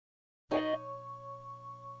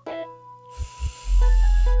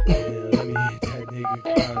nigga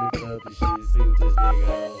chronic up and shit. See what this nigga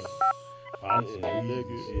on. Follow some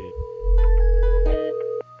nigga shit.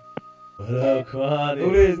 What up, chronic?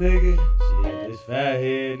 Who this, nigga? Shit, this fat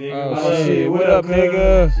head nigga. Oh, shit, what up,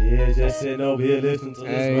 nigga? Shit, just sitting over here listening to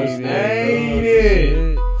this Ain't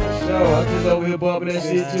it? So, I'm just over here bumping that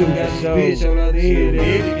shit too. Got this bitch on the other end. We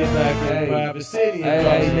need to get back in the private city.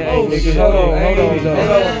 Hey, nigga, hold on,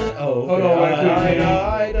 hold on right quick.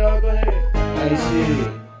 Alright, dog, go ahead. Hey,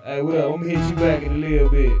 shit. Hey, what up? I'm gonna hit you back in a little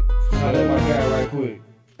bit. Holla at my guy right quick.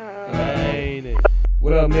 Ain't it?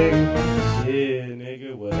 What up, nigga? Shit,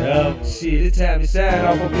 nigga, whatever. Shit, it's time to shine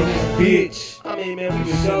off up in this bitch. I mean, man, we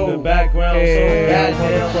just in the background so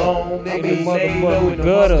goddamn long, nigga. Motherfucking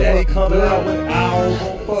gutter. Steady coming out with our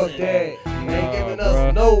Fuck that. Ain't giving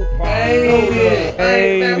us no problem. Ain't it?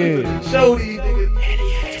 Ain't it? Show these niggas.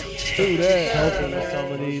 Do that. Hoping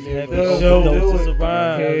some of these niggas show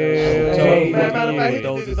around.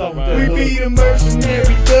 We be the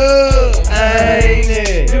mercenary thugs. Ain't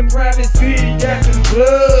it? Them private city got them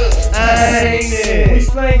plugs. Ain't it? We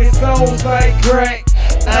slanging souls like crack.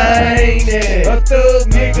 Ain't it? A thug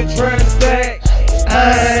nigga tryna stack.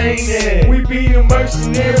 Ain't it? We be the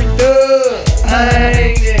mercenary thugs.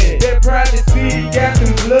 Ain't it? That private city got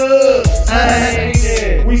them plugs. Ain't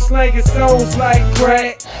it? We slanging souls like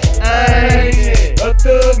crack. Ain't it? A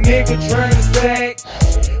thug nigga tryna stack.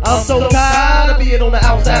 I'm so tired of being on the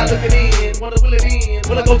outside looking in. Wanna will it in?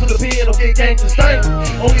 Wanna go to the pen or get gangsta stank?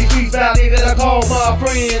 On these streets out there that I call my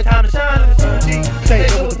friend. Time to shine in the sun, G.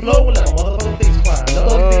 Take over the flow and let my motherfucking things climb. Now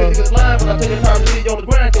those niggas lying when I tell you private city on the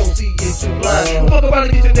grind. Don't see it, you blind. Fuck around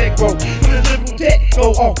and get your neck broke. With a liberal tech, go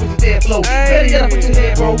off with the dead flow. Better get up with your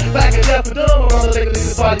head, bro. Back and deaf and dumb. Around the leg of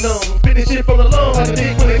niggas body numb. Spitting shit from the lung like a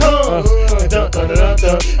dick when it comes. Dun dun dun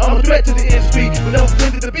dun. I'm a threat to the industry, but never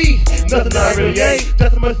blended to be. Nothing I really ain't.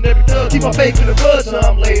 Just a mercenary thug. Keep my faith in the blood till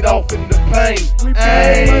I'm laid off in the pain.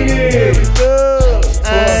 Ain't it?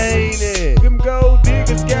 Ain't it? Them gold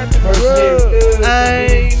diggers got the drugs.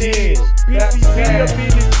 Ain't it? PCC up in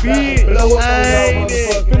this bitch. Blow up on y'all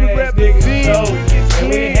motherfucking ass niggas. And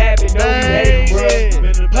we ain't happy, no, we hate, bro.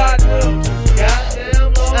 Been a partner,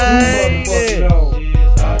 goddamn long. Ain't it?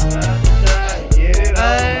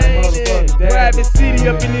 Private city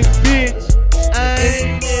up in this bitch.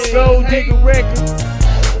 Ain't it? Goldigga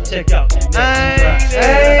Records. Check out. Ain't it?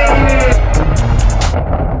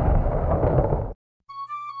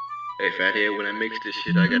 Hey, fathead, when I mix this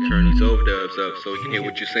shit, I gotta turn these overdubs up so you can hear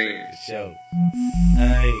what you're saying. Show.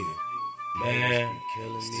 Ain't it? Man,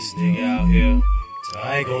 this nigga out here.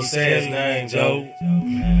 I ain't gon' say his name, Joe.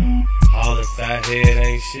 Hollin' fat head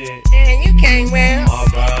ain't shit. Man, you can't wear All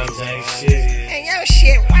rhymes ain't shit. and your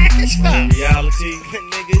shit whack as fuck. In reality,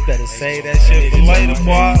 nigga, you better say that shit for later,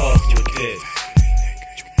 boy. With this.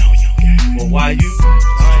 But why you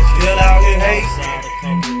still out here hating?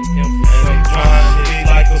 And trying to be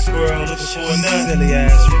like a squirrel looking for a nut. Silly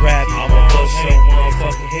ass rap. I'ma bust your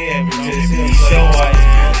motherfucking head with this show I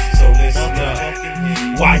am. So listen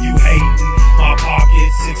up. Why you hating? My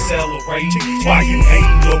pockets accelerating. Why you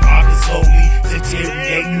hating? Your pockets slowly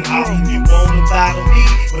deteriorating. Hollering you wanna battle me?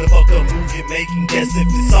 What the fuck up move you're making? Guess if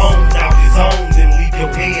it's on, now it's on, then leave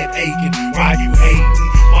your head aching. Why you hating?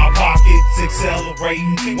 My pockets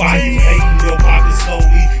accelerating. Why you hating? Your pockets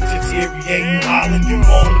slowly deteriorating. Hollering you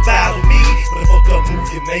wanna battle me? What the fuck up move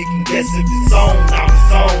you're making? Guess if it's on, now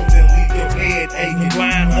it's on, then leave your head aching.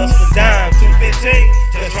 Grind, hustling, dime, 215.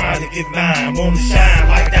 Just trying to get mine. Wanna shine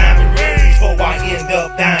like diamond rings before I end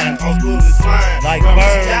up dying. Cause bullets flying like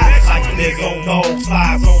birds. Like a nigga on dogs,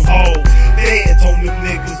 flies on hoes. Feds on them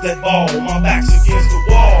niggas that ball. My back's against the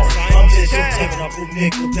wall. I'm just your typical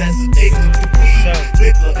nigga that's addicted to weed,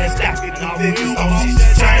 liquor, and stacking the niggas on these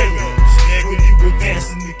chains. When you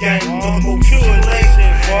advancing the game, the more you late, the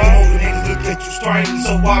more the niggas look at you strange.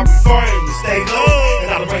 So I refrain to stay low and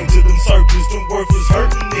out of range of them circles. Them worthless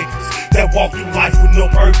hurting niggas that walk through life with no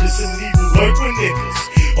purpose and even lurk with niggas.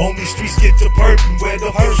 On these streets get to burping where the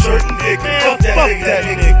hurt certain nigga. Fuck that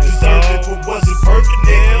nigga deserved it, but wasn't perfect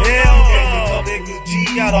nigga. Hell no, nigga G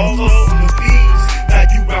got all over the beats. Now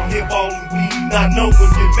you out here ballin' weed, not knowing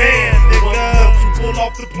your man, nigga. Help you pull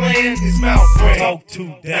off the plan, his mouth brain. Talk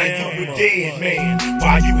too damn, now you a dead man.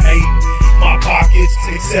 Why you hating? My pockets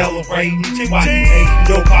accelerating. Why you hating?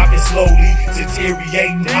 Your pockets slowly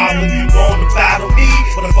deteriorating. Hollering you wanna battle me?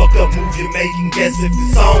 What the fuck up move you're making? Guess if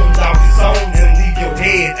it's on, now it's on, and leave your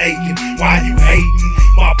head aching. Why you hating?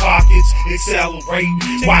 My pockets accelerating.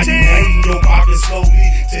 Why you hating your pocket slowly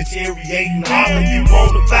deteriorating? Hollering you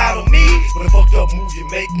wanna battle me? What a fucked up move you're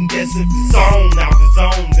making? Guess if it's on, out the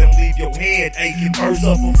zone, then leave your head aching. Birds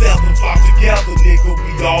up a feather, flock together, nigga.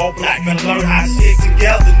 We all black, better learn how to stick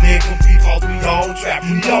together, nigga. Because we all trapped.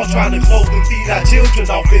 We all trying to clothe and feed our children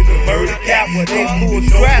off in the murder cap. Where they pull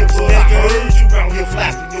straps, but I heard you round here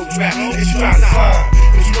flapping your trap. It's you trying to climb,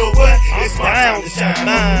 but you know what? It's my time to shine.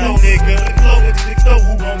 No nigga, niggas know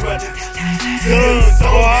who gon' run it. Guns,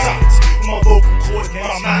 shots, my vocal cord in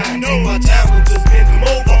my mind. Take my time and just bend them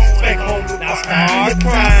over. Spank home with my spine.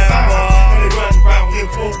 Cryin, and they run around here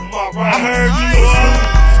quoting my rhyme. I heard you lose,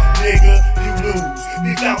 nigga, you lose.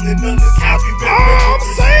 Be found in the lookout, you better. I'm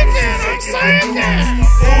saying I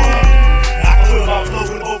can put my flow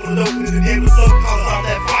and overload in the name of love, cause I'm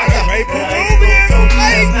that fire. Right, but I ain't gonna tell you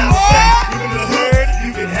that's not a fact. You in the hood,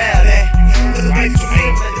 you can have that. Cause I made you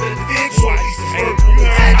aim at the big try. I used to swerve from the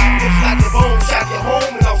back. You shot your bone, shot your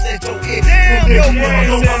home, and I'll set your head. Damn, yo, man, I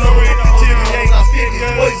know my number. I spit this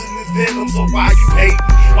poisonous venom, so why you hating?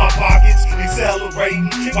 My pockets accelerating.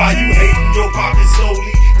 Why you hating? Your pockets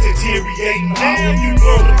slowly deteriorating. How you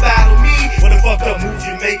gonna battle me? What the fucked up moves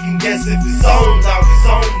you making? Guess if it's on, out the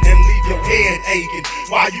zone, then leave your head aching.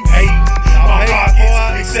 Why you hating? My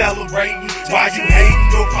pockets accelerating. Why you hating?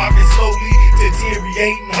 Your pockets slowly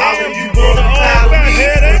deteriorating. How you gonna battle me?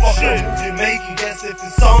 What the fucked up moves you making? Guess if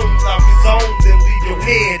it's on, out the zone, then leave your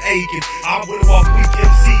head aching. I would've walked weak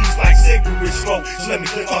MCs like cigarette smoke. So let me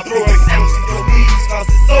clear my throat and ounce in your knees, cause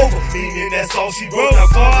it's over. Meaning that's all she wrote. Now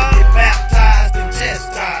come and get baptized and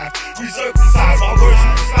chastised. Recircumcise my words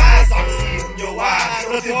you despise. I can see it in your eyes.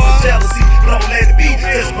 Nothing but jealousy, but I'ma let it be.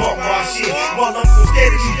 Just bump my shit while I'm so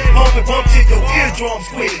steady. Hump and bump till your eardrums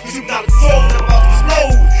quit. Cause you not control, I'm about to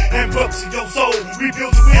explode. And rupture your soul.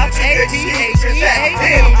 Rebuild your energy.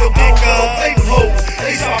 Damn, your dick, play the hoes.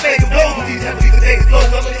 At least I'm making blows with these heavily sedated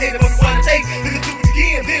flows. I'm gonna hate it when you wanna take. Listen to it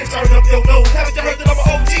again, then turn up your nose. Haven't you heard that I'm an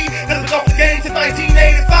OG? Cause I've been off the game since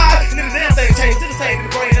 1985. And then the damn thing changed to the same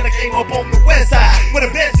in the brain. And I came up on the west side where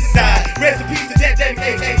the best is died. Rest in peace to that damn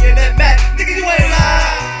AK and that Mac. Nigga, you ain't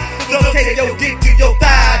lying. Don't take your dick to your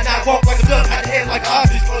thigh. Now walk like a duck, out the head like an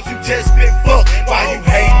ostrich. Cause you just been fucked. Why you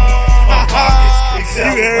hating? My pockets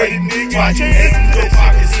accelerating. Why you hating? Your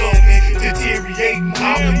pockets slowly deteriorating.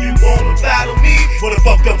 How you wanna battle me? What the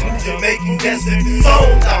fucked up moves you're making? Guess if it's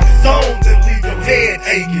on, out the zone, then leave your head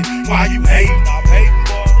aching. Why you hating? I'm hating,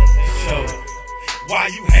 boy. Show. Why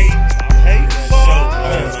you hating? I'm hating, boy. Show.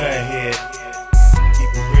 Fat head.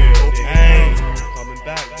 Keep it real. I ain't coming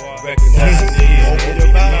back, boy. Recognize it. Open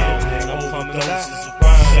your mouth. I'm coming back.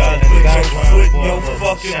 Put your foot in your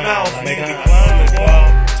fucking mouth, nigga.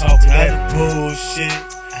 Talk that bullshit.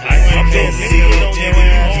 I can't see it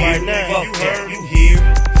right now. You heard, you hear.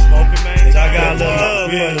 Smoking, man. I got a little love,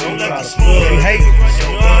 but don't let the smoke. You hate it. You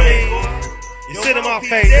know what I mean? You sit in my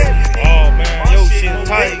face. Oh, man. Your shit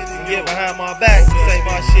tight. You get behind my back. You say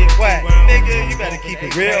my shit whack. Nigga, you better keep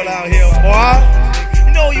it real out here, boy.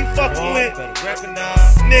 You know who you fucking with.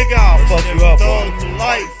 Nigga, I'll fuck you up, boy. For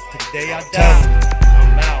life. To the day I die.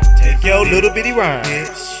 I'm out. Take your little bitty rhyme.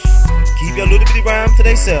 Keep your little bitty rhyme to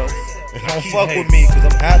theyself. And don't fuck with me, cause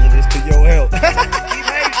I'm hazardous to your health.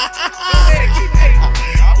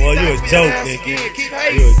 Boy, you a joke, nigga.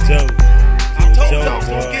 You a joke. You a joke,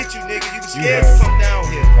 boy. Get you, nigga. You scared to come down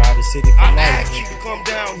here. Private city for life. I asked you to come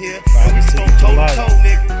down here. Private city for life.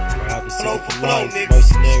 Private city for life.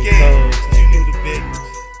 Mersinary Thuggz. You knew the business.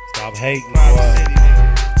 Stop hating, boy.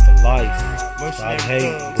 For life. Stop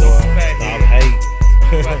hating, boy. Stop hating.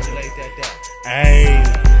 Congratulate that down. Ayy.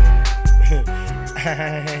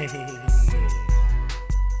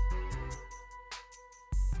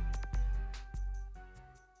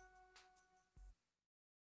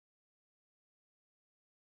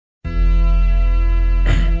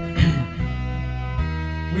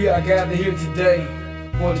 We are gathered here today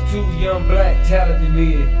for the two young black talented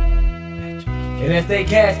men. And as they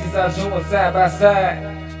cast us out showing side by side,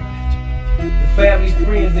 the families,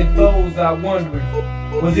 friends, and foes are wondering,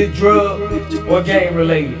 was it drug or gang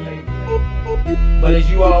related? But as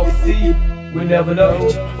you all can see, we'll never know.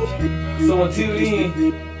 So until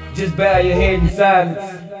then, just bow your head in silence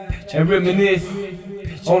and reminisce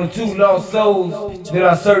on the two lost souls that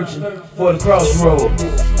are searching for the crossroads.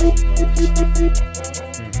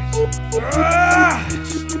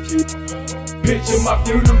 Picture my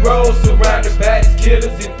funeral surrounded by these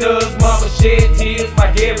killers and thugs. Mama shed tears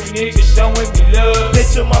like every nigga showing me love.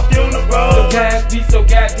 Picture my funeral. Sometimes be so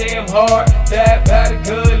goddamn hard. Died by the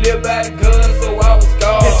gun, live by the gun, so I was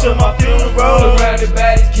scarred. Picture my funeral surrounded Surrounded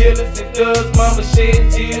by these killers and thugs, mama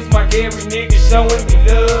shedding tears, my Gary nigga showing me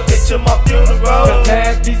love. Picture my funeral. Cause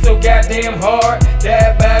times be so goddamn hard.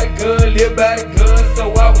 Died by the gun, live by the gun,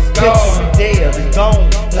 so I was Picture gone. me dead and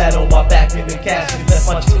gone, flat on my back in the casket, left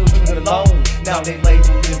my children alone. Now they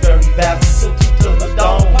labeled as dirty bastards, to the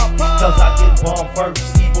dawn. Cause I get bomb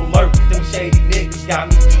first, evil lurk. Them shady niggas got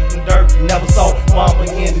me eating dirt. Never saw mama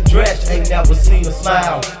in the dress, ain't never seen her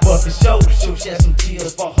smile. But the show, she'll shed some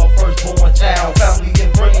tears for her firstborn child. Family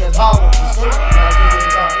and friends hollering and screaming.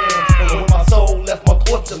 But when my soul left my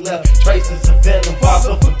corpse and left traces of venom,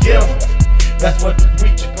 Father forgive me. That's what the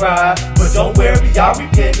preacher cried. But don't worry, I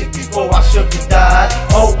repented before I shook and died.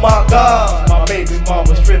 Oh my God, my baby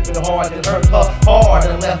mama stripping hard and hurt her hard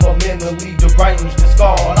and left her mentally deranged and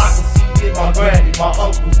scarred. I can see it, my granny, my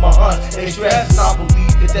uncles, my aunts, they stressed, and I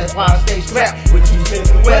believe that that's why I stay strapped with you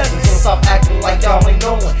Smith and Wesson. So stop acting like y'all ain't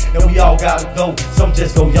knowing that we all gotta go. Some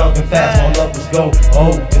just go young and fast, while others go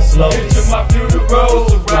old and slow. Picture my funeral,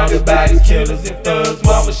 surrounded by these killers and thugs,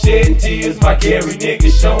 mama shedding tears, my Gary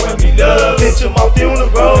nigga showing me love. Picture my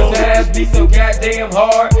funeral. Cause times be so goddamn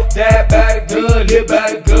hard. Died by the gun, live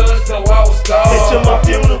by the gun, so I was scarred. Picture my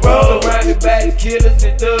funeral. Surrounded by these killers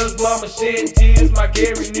and thugs, mama shedding tears, my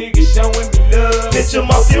Gary nigga showing me love. Picture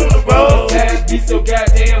my funeral. Cause times be so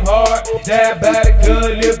goddamn hard. Died by the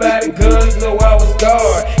gun, live by the gun, so I was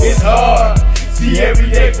scarred. It's hard. See, every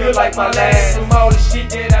day feel like my last. From all the shit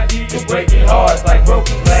that I did to breaking hearts like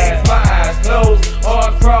broken glass. My eyes closed,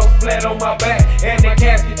 arms crossed, flat on my back. And the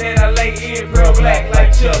casket that I lay in, pearl black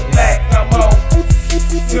like Chipp black. I'm on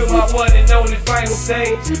to my one and only final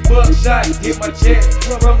stage. Buckshot hit my chest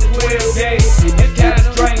from the 12 gauge. It's kinda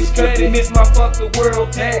strange cause they miss my fuck the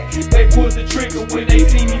world tag. They pull the trigger when they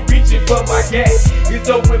see me reaching for my gas. It's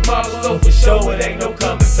over with mama, so for sure it ain't no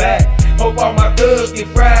coming back. Hope all my thugs get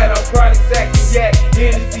fried on chronic sacks and yak.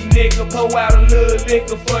 Hennessy nigga, pour out a little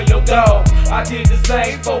liquor for your dog. I did the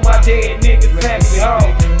same for my dead niggas, family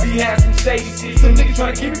home. Behind some shady shit, some niggas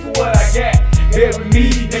tryna give me for what I got. Bury me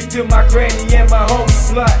next to my granny and my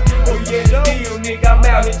homie plot. Oh yeah, still nigga, I'm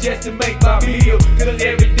out here just to make my meal. Cause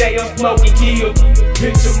every day I'm smoking kill.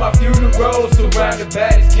 Picture my funeral, surrounded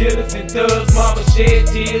by these killers and thugs. Mama shed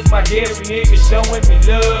tears, my Gary nigga showing me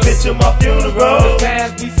love. Picture my funeral.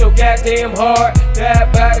 Times be so goddamn hard. Died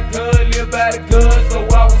by the gun, live by the gun, so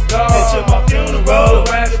I was gone. Picture my funeral.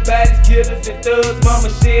 Surrounded by these killers and thugs. Mama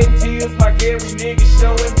shedding tears, my Gary nigga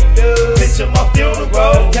showing me love. Picture my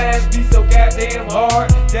funeral. Times be so goddamn hard.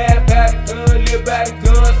 Died by the gun, live by the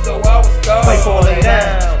gun, so I was gone. Wait for lay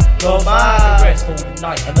down. Close my eyes and rest for the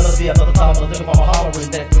night. Another day, another time, I think about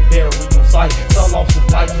hollering at the burial site. Some lost his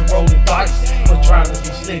life and rolling dice, but trying to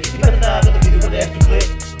be slick. He better not look at me with an extra clip,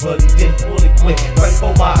 but he didn't pull it quick. Right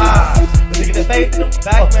for my eyes. The nigga that faked him,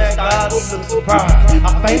 back man, God, he look surprised.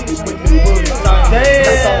 I fainted when the bullet signed.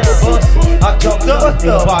 That's all the bus. I jumped up,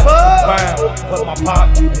 his body to the ground. But my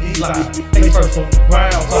pocket, and he like, face first on the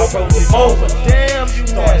ground. So I rolled him over. Damn, you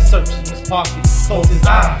started searching his pockets, closed his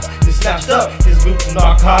eyes. Snatched up his loot and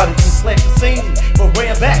narcotics and slept the scene, but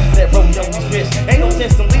ran back to that road on his wrist. Ain't no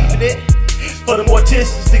sense in leaving it for the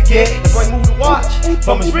morticians to get. The brain moved the watch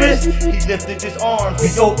from his wrist. He lifted his arms,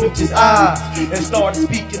 he opened his eyes, and started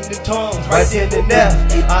speaking in tongues right then and there.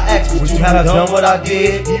 I asked, would you have done what I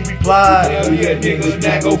did? He replied, hell yeah, nigga,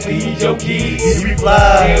 now go feed your kids. He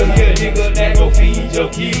replied, hell yeah, nigga, now go feed your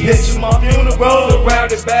kids. Picture my funeral.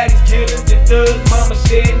 Surrounded by these killers and thugs, mama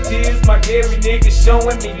shedding tears, my Gary nigga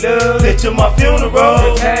showing me love. Picture my funeral.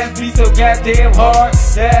 The times be so goddamn hard.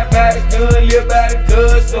 Died by the gun, live by the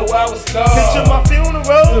gun, so I was scarred. Picture my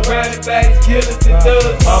funeral. Surrounded by these killers and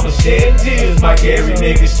thugs, mama shedding tears, my Gary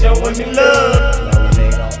nigga showing me love.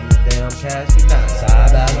 Laid on this damn casket, now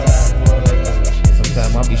side by side.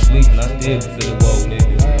 Sometimes I be sleeping, I still feel the whoa,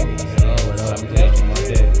 nigga. I'm touching my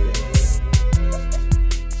dad.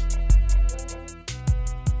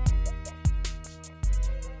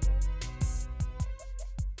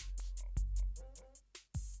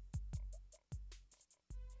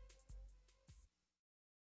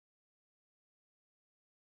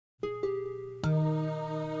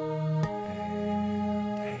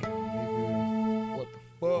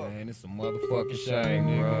 Man, it's a motherfucking shame,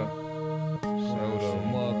 nigga. Showed up,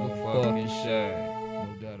 motherfucking shame. No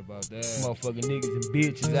doubt about that. Motherfucking niggas and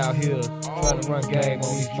bitches out here trying to run game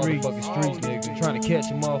on these motherfucking streets, nigga. Trying to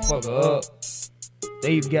catch a motherfucker up.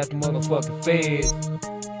 They even got the motherfucking feds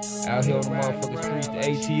out here on the motherfucking streets. The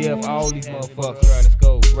ATF, all these motherfuckers trying to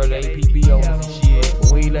scope. Brother APB on some shit.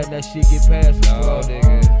 But we ain't letting that shit get past us, bro,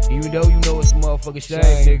 nigga. Even though you know it's a motherfucking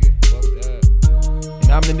shame, nigga. Fuck that.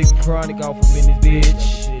 And I'm the nigga chronic off up in this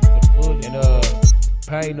bitch. And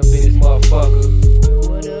pain up in this motherfucker.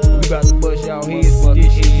 We about to bust y'all heads for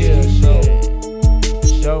this shit here.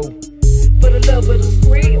 Show. For the love of the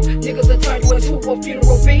skrill, niggas will turn you into a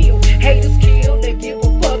funeral bill. Haters kill, they give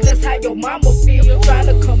a fuck, that's how your mama feel. Trying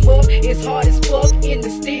to come up, it's hard as fuck in the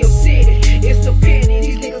steel city. It's a pity,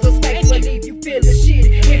 these niggas will smack you and leave you feeling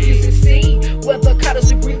shitty. If you succeed, whether college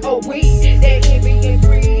degree or weed, that envy and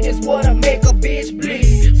greed is what'll make a bitch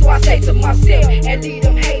bleed. So I say to myself, and leave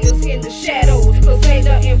them haters in the shadows, cause ain't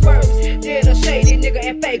nothing worse than a shady nigga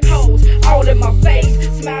and fake hoes all in my face,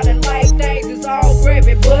 smiling like things is all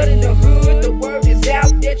gravy. But in the hood, the word is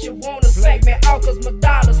out that you wanna smack me all cause my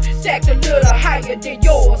dollars stacked a little higher than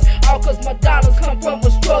yours. All cause my dollars come from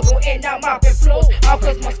a struggle and I'm mopping floors. All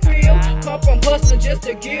cause my skill come from hustling just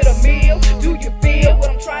to get a meal. Do you feel what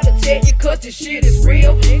I'm trying to tell you? Cause this shit is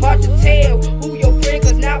real. Hard to tell who your friend,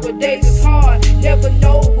 cause nowadays it's hard. Never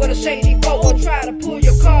know what a shady folk will try to pull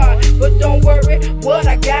your card. But don't worry, what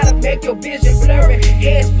I gotta make your vision blurry.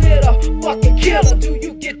 Head splitter, fucking killer, do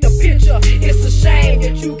you get the picture? It's a shame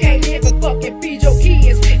that you can't live and fucking feed your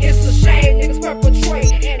kids. It's a shame niggas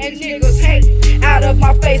perpetrate and niggas hate. Out of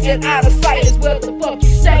my face and out of sight is where the fuck you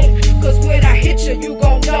stay. Cause when I hit you, you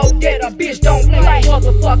gon' know that a bitch don't play.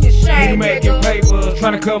 Motherfucking shame, nigga making paper,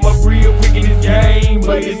 trying to come up real quick in this game.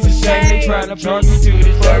 But it's a shame they trying to charge me to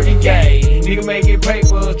this dirty game. Nigga making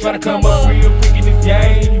paper, trying to come up real quick in this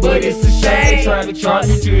game. But it's a shame they trying to charge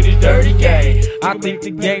me to this dirty game. I think the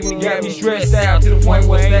game that got me stressed out to the point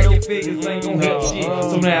where stacking figures ain't gon' help shit.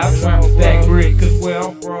 So now I'm trying to stack brick, cause where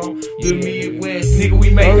I'm from, the Midwest, nigga, we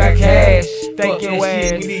make our cash. Thank your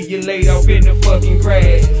ass, we need you laid off in the fucking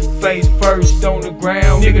grass. Face first on the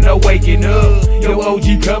ground, nigga, no waking up. Your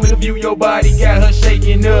OG coming to view your body, got her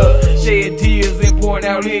shaking up. Shed tears and pouring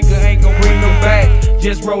out liquor, ain't gon' bring them back.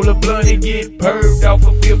 Just roll a blunt and get purged off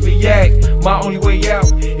a filthy yak. My only way out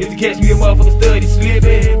is to catch me a motherfucker study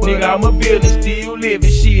slipping. Nigga, I'm a villain, still living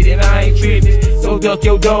shit, and I ain't finished. So duck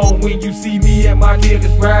your dome when you see me at my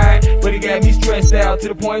niggas ride. But it got me stressed out to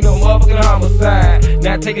the point of motherfucking homicide.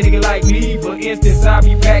 Now take a nigga like me, for instance, I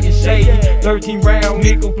be packing shady. 13 round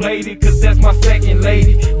nickel plated, cause that's my second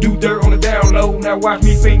lady. Do dirt on the down low, now watch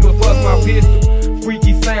me finger fuck my pistol.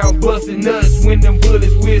 Freaky sounds busting nuts when them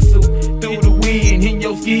bullets whistle. Through the wind, hitting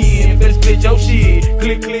your skin, let's split your shit.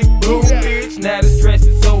 Click, click, boom, bitch, now the stress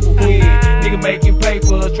is over with. Nigga making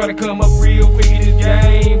paper, trying to come up real quick in this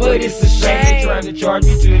game. But it's a shame they trying to charge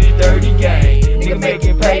me to this dirty game. Nigga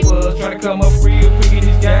making paper, trying to come up real quick in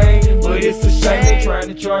this game. But it's a shame they trying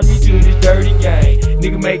to charge me to this dirty game.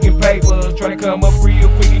 Nigga making paper, trying to come up real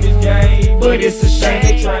quick in this game. But it's a shame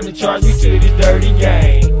they trying to charge me to this dirty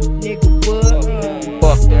game. Nigga, what?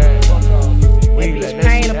 Fuck that. When bitch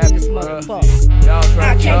pain up in this motherfucker.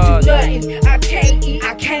 I can't do nothing, I can't eat,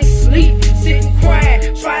 I can't sleep. Sitting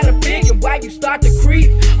crying, trying to figure why you start to creep.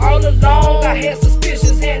 All along I had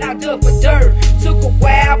suspicions and I dug for dirt. Took a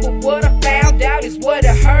while, but what I found out is what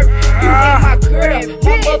it hurt. You ain't my girl,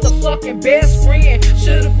 my motherfucking best friend.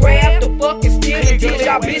 Should've grabbed the fucking stick and did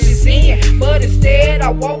y'all bitches in. But instead I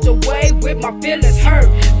walked away with my feelings hurt.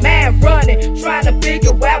 Man running, trying to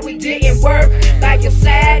figure why we didn't work. By your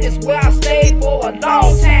side is where I stayed for a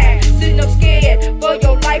long time. Sitting up scared for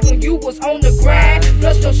your life when you was on the grind.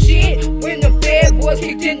 Plus your shit when the bad boys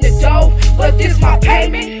kicked in the door. But this my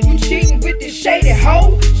payment, you cheating with this shady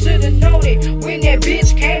hoe. Should've known it when that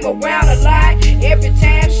bitch came around a lot. Every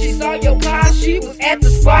time she saw your car, she was at the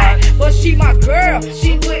spot. But she my girl,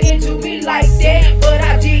 she wouldn't do me like that. But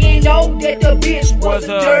I didn't know that the bitch was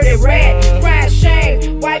a dirty rat. Crying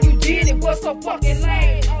shame, why you did it was so fucking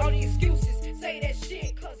lame. All the excuses, say that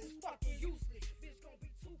shit cause it's fucking useless. Bitch gon' be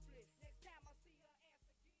toothless. Next time I see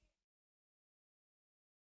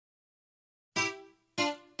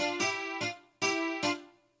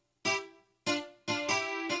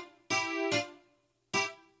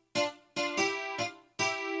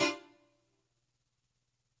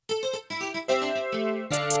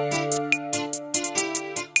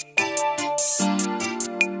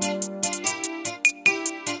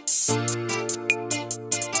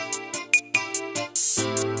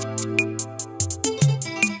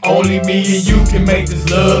Only me and you can make this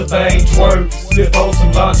love thing twerk. Slip on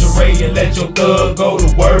some lingerie and let your thug go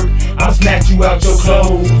to work. I'll snatch you out your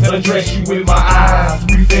clothes and undress you with my eyes.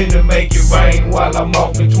 We finna make it rain while I'm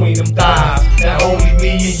off between them thighs. Now only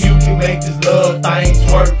me and you can make this love thing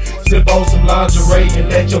twerk. Slip on some lingerie and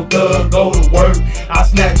let your thug go to work. I'll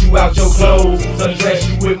snatch you out your clothes and undress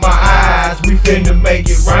you with my eyes. We finna make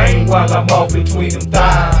it rain while I'm off between them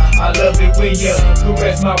thighs. I love it when you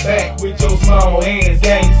caress my back with your small hands.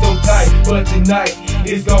 Game so tight, but tonight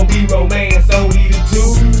it's gon' be romance. Only the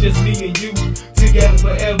two, just me and you. Till together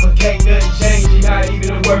forever, can't nothing change. Not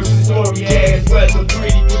even the worst story ass weather,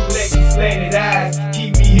 pretty complexion, slanted eyes,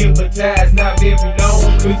 keep me hypnotized. Not very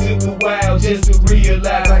long, it took a while just to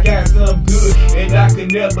realize I got something good, and I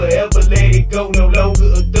could never ever let it go. No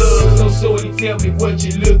longer a thug, so shorty, tell me what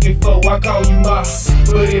you looking for. I call you ma,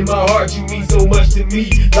 but in my heart you mean so much to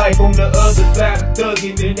me. Life on the other side of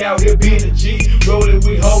thugging and out here being a G, rolling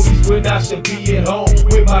with homies when I should be at home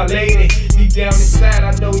with my lady. Deep down inside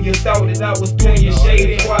I know you thought that I was doing your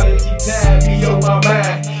shady. Quality time be on my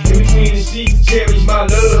mind, in between the sheets cherish my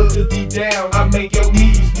love. Cause deep down I make your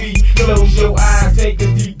knees weak. Close your eyes, take a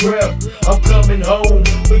deep breath, I'm coming home.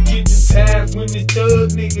 Forget the times when this thug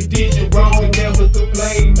nigga did you wrong, and never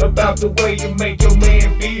complain about the way you make your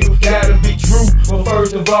man feel. Gotta be true, but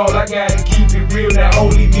first of all I gotta keep it real. Now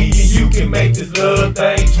only me and you can make this love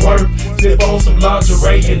thing twerk. Slip on some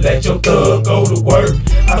lingerie and let your thug go to work.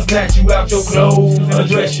 I snatch you out your clothes,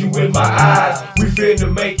 undress you with my eyes. We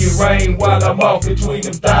finna make it rain while I'm off between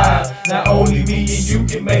them thighs. Now only me and you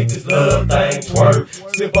can make this love thing twerk.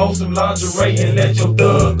 Slip on some lingerie and let your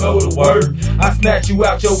thug go to work. I snatch you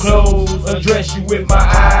out your clothes, undress you with my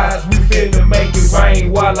eyes. We finna make it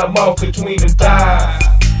rain while I'm off between them thighs.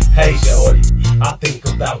 Hey shorty, I think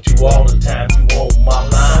about you all the time. You on my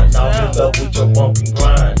line, I'm in love with your bump and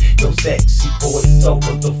grind. Your sexy voice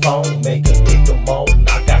over the phone, make a nigga moan.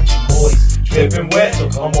 I got you moist, dripping wet, so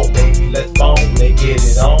come on baby, let's bone and get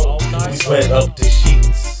it on. We spread up the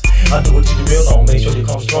sheets, I know what you can real on. Make sure you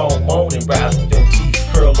come strong, moan and rise with them teeth,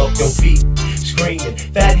 curl up your feet, screaming,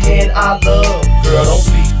 fat head I love. Girl don't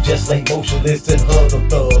sleep, just lay motionless and hug a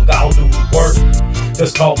thug. I'll do the work,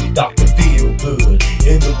 just call me Dr. Feel Good.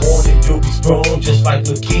 In the morning you'll be strong just like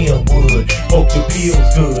the Kim would. Hope your pills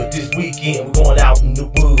good, this weekend we're going out in the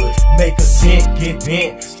woods. Make a tent, get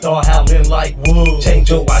bent, start howling like wood. Change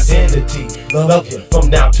your identity, love you from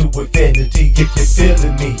now to infinity. If you're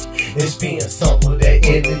feeling me, it's being some of that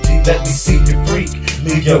energy. Let me see you freak,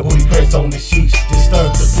 leave your booty prints on the sheets.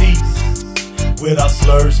 Disturb the peace with our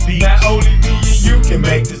slurred speech. Now only me and you can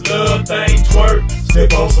make this love thing twerk.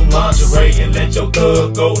 Slip on some lingerie and let your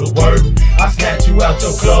thug go to work. I snatch you out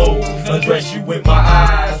your clothes, undress you with my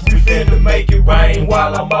eyes. We finna make it rain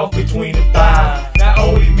while I'm off between the thighs. Now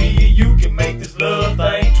only me and you can make this love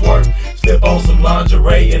thing twerk. Slip on some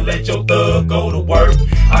lingerie and let your thug go to work.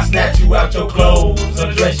 I snatch you out your clothes,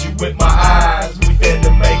 undress you with my eyes. We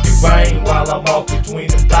finna make it rain while I'm off between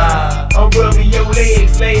the thighs. I'm rubbing your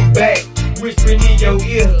legs, laid back, whispering in your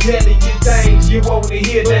ear, telling you things you wanna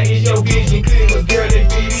hear. That is your vision clear, cause girl if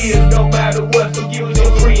it is, no matter what, forget what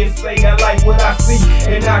your friends say. I like what I see,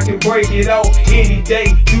 and I can break it off any day,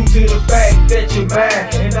 due to the fact that you're mine,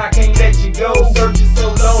 and I can't let you go. Searching so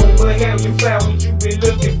long, but have you found what you've been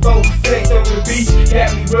looking for? Sex on the beach, got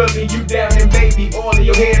me rubbing you down, and baby, all of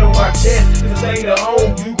your head on my chest. Cause later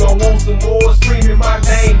on, you gon' want some more, screaming my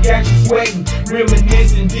name, got you sweating,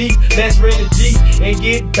 reminiscing deep. Let's rent a Jeep and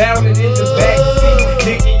get bounded in the backseat,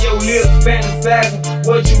 licking your lips, fantasizing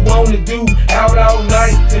what you wanna do. Out all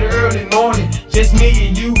night to the early morning, just me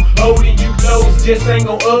and you, holding you close. Just ain't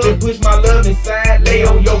gon' up and push my love inside, lay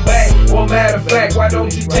on your back. Or matter of fact, why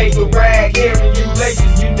don't you take a ride? Hearing you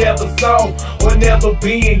places you never saw or never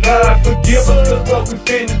been. God forgive us, cause what we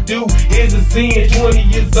finna do is a sin. 20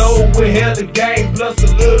 years old with hella game, plus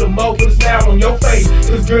a little more. Put a smile on your face,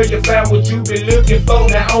 cause girl you found what you been looking for.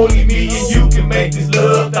 Now only me and you can make this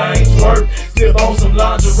love thing work. Slip on some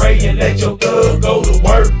lingerie and let your thug go to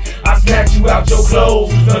work. I snatch you out your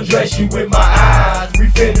clothes, undress you with my eyes. We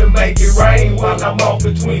finna make it rain while I'm off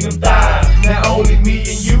between them thighs. Now only me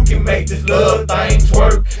and you can make this love thing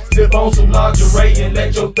twerk. Slip on some lingerie and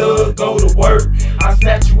let your thug go to work. I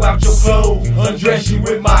snatch you out your clothes, undress you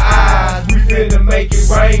with my eyes. We finna make it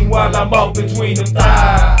rain while I'm off between them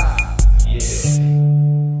thighs. Yeah.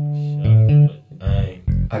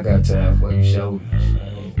 I got time for you, shoulders.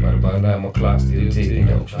 Right about now, my clock still ticking,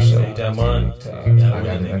 though, for sure. Ain't that money?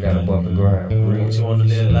 I got a bump and grind. What you want to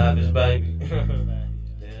live lavish, baby?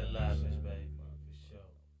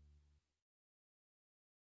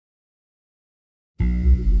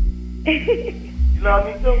 You love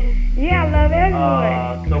me too? Yeah, I love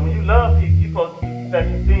everyone. So when you love people, you supposed to do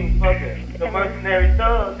special things for them. The Mersinary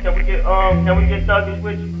Thuggz, can we get thuggish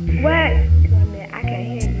with you? What? Wait a minute, I can't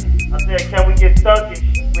hear you. I said, can we get thuggish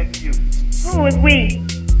with you? Who is we?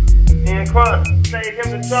 Me and Cryin. Save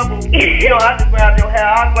him the trouble. You don't have to grab your hair.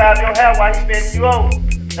 I'll grab your hair while he bends you over.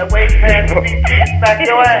 That waistband will be back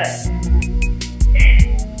your ass.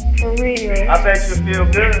 For real. I bet you feel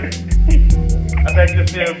good. I bet you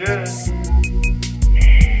feel good.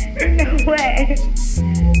 No way.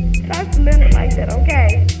 Talk to Leonard like that,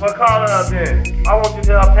 okay? Well, call her up then. I want you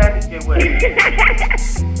to help Patty get wet.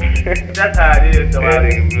 That's how it is, though.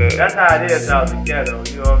 That's how it is out together.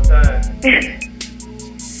 You know what I'm saying?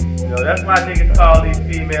 You know, that's why niggas call these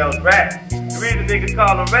females rats. The reason niggas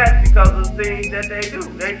call them rats because of the things that they do.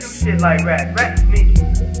 They do shit like rats. Rats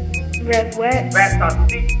sneaky. Rats what? Rats are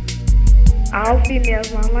sneaky. All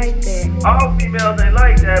females aren't like that. All females ain't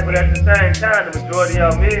like that, but at the same time, the majority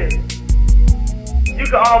of them is. You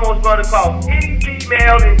can almost run across any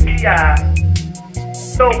female in TI.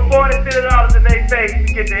 So $40, $50 in their face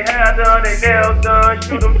to get their hair done, their nails done,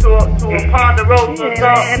 shoot them to a Ponderosa or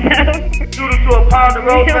something. Shoot them to a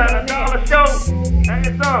Ponderosa and $1 show. And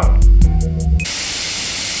it's on.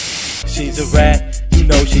 She's a rat, you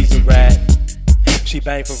know she's a rat. She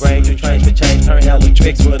bang for range and trains for change, turn hella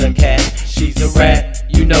tricks with a cat. She's a rat,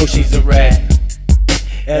 you know she's a rat.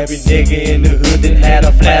 Every nigga in the hood that had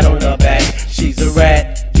a flat on her back. She's a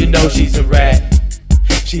rat, you know she's a rat.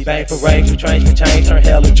 She bang for range and trains for change, turn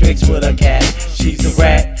hella tricks with a cat. She's a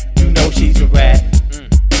rat, you know she's a rat.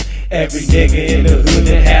 Every nigga in the hood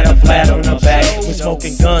that had a flat on her back was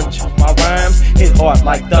smoking ganja. My rhymes hit hard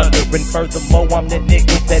like thunder, and furthermore, I'm that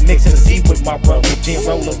nigga that mixes the sea with my brother. Gin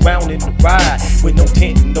roll around in the ride with no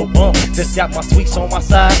tent and no bump. Just got my sweets on my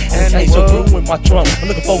side and a case of brew in my trunk. I'm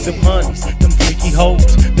looking for them honeys, them freaky hoes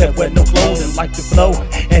that wear no clothes and like to blow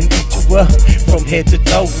and eat you up from head to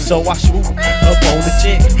toe. So I swoop up on the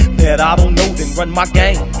chick that I don't know, then run my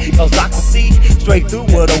game, cause I can see straight through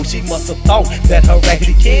her though. She must have thought that her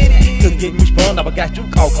raggedy kitty could get me spun. I got you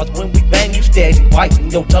caught, cause when we bang you steady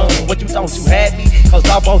biting your tongue. What you thought you had me, cause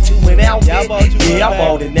I bought you an outfit. I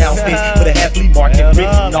bought an outfit with a happily market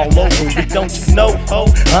written all over it. Don't you know, ho,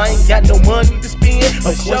 I ain't got no money to spend.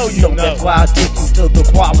 Of course you know, that's why I took you to the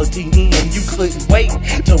quality inn. You couldn't wait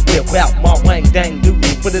to whip out my wang dang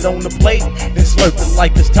doodle, put it on the plate and slurp it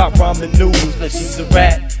like it's top ramen noodles. But she's a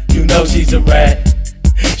rat, you know she's a rat.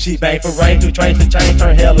 She bang for rain, do trains for change,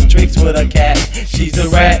 turn hella tricks with a cat. She's a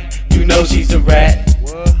rat, you know she's a rat.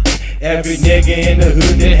 Every nigga in the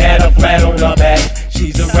hood that had a flat on her back.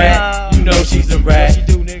 She's a rat, you know she's a rat.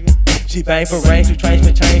 She bang for rain, do trains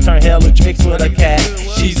for change, turn hella tricks with a cat.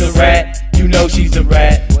 She's a rat, you know she's a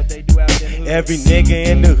rat. Every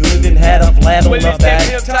nigga in the hood that had a flat on her back.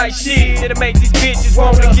 Well, it's that type shit that'll make these bitches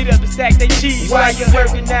wanna get up and stack they cheese. While you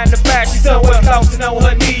working 9 to 5, she somewhere flossing on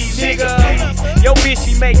her knees. Nigga, your bitch,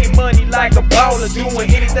 she making money like a baller,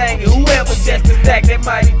 doing anything and whoever just to stack that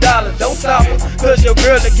mighty dollar. Don't stop her, cause your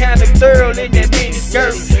girl the kind of girl in that mini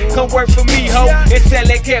skirt. Come work for me, ho, and sell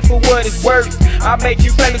that cat for what it's worth. I make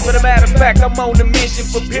you famous, but a matter of fact, I'm on a mission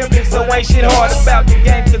for pimping. So ain't shit hard about the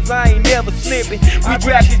game, cause I ain't never slipping. We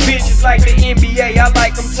draft these bitches like the NBA. I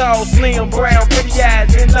like them tall, slim, brown, pretty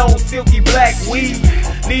eyes, and long, silky black weed.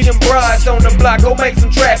 Lead them broads on the block, go make some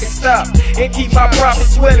traffic stop, and keep my profit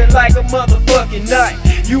swelling like a motherfucking nut.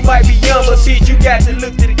 You might be young, but bitch, you got to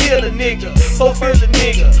look to the killer, nigga. Fulfill the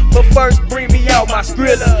nigga, but first bring me out my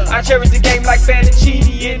Skrilla. I cherish the game like Fettuccine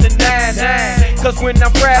in the 9-9. Cause when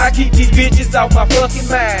I'm fried, I keep these bitches off my fucking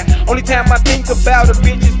mind. Only time I think about a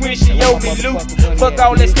bitch is when she owe me loot. Fuck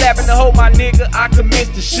all that slapping the hoe, my nigga, I commence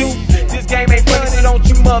to shoot. This game ain't funny, so don't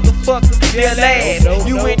you motherfuckers dare laugh.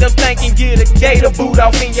 You end up thinking get a gator boot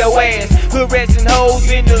off in your ass. Hoodratz Ho'z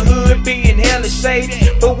in the hood being hella shady,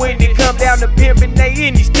 but when it come down to pimping, they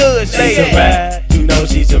in these studs. She's a rat, you know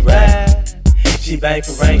she's a rat. She bang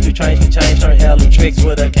for range, do trains for change, turn hella tricks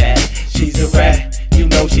with a cat. She's a rat, you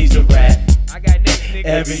know she's a rat.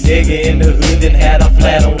 Every nigga in the hood that had a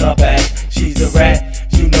flat on her back. She's a rat,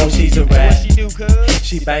 you know she's a rat.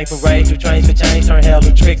 She bang for range, do trains for change, turn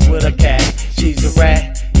hella tricks with a cat. She's a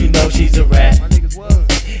rat, you know she's a rat.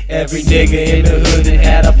 Every nigga in the hood that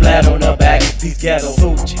had a flat on her back. These ghetto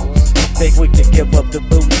hoochies, they quick to give up the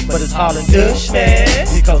booty, but it's all in Dush, man.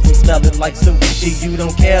 Because I'm smelling like sushi, you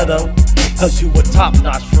don't care though. Cause you a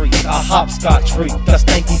top-notch freak, a hopscotch freak, a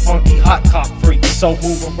stanky, funky, hot cock freak. So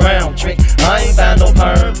move around, trick, I ain't buying no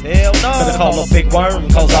perm. Hell no. Gonna call a big worm,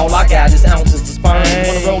 cause all I got is ounces of sperm.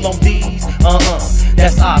 You wanna roll on these?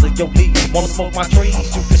 That's out of your league. Wanna smoke my trees?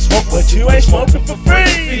 You can smoke, but you ain't smoking for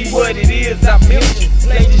free. See what it is, I built you.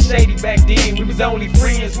 Played you shady back then, we was only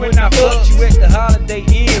friends when I fucked you at the Holiday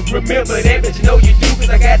Inn. Remember that, but you know you do, cause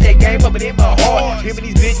I got that game up in my heart. Hearing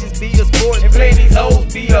these bitches be a sport, and playing these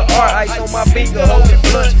hoes be a art. Ice on my finger, holding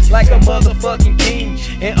blunt like a motherfucking king.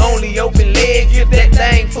 And only open legs if that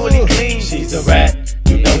thing fully clean. She's a rat,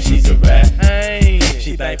 you know she's a rat.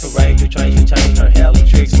 She bang for range, do trains for change, turn hella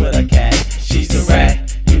tricks with a cat. She's a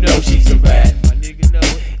rat, you know she's a rat.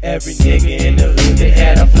 Every nigga in the hood that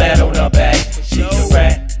had a flat on her back. She's a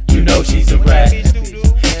rat, you know she's a rat.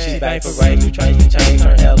 She bang for range, do trains for change,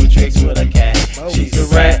 mixed with a cat. She's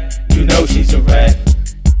a rat, you know she's a rat.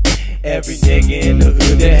 Every nigga in the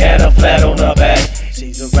hood that had a flat on her back.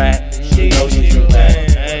 She's a rat, you know she's a rat.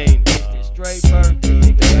 Straight birthday,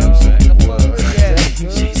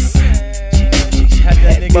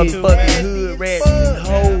 motherfucking hood rats and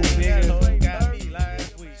hoes, nigga.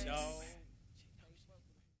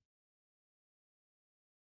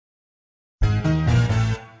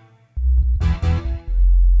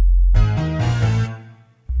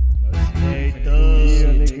 Mersinary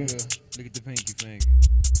Thuggz. Look at the pinky finger.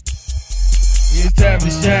 It's time to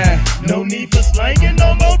shine. No need for slanging,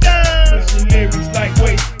 no more dimes. Pushing lyrics like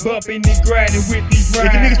weight, bumping and grinding with these rhymes.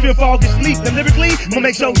 If the niggas feel fall asleep, then lyrically, I'ma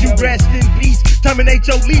make sure you rest in peace. Terminate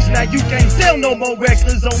your lease, now you can't sell no more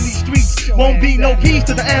records on these streets. Won't be no peace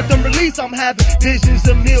to the anthem release. I'm having visions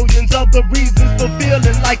of millions of the reasons for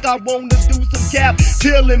feeling like I wanna do some cap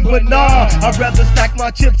tilling, but nah, I'd rather stack my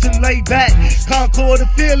chips and lay back. Concord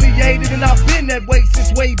affiliated, and I've been that way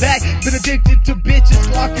since way back. Been addicted to bitches,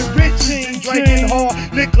 clocking rich, drinking hard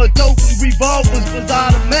liquor, toting revolvers was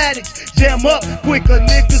automatics. Jam up quicker,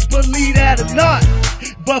 niggas believe that or not.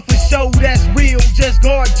 But for sure that's real, just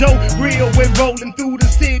guard Joe real. When rolling through the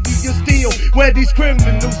city, you're still where these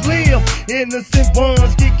criminals live. Innocent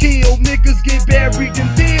ones get killed, niggas get buried in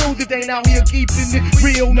fields. If they ain't out here keeping it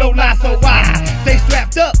real, no lie, so I stay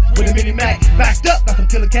strapped up with a mini Mac, backed up, got some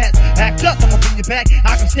killer cats, act up, I'm up in your back.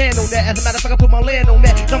 I can stand on that, as a matter of fact I put my land on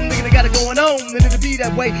that. Some nigga that got it going on, and it'll be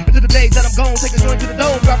that way until the days that I'm gone. Take a joint to the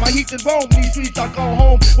dome, drop my heat and roam these streets, I go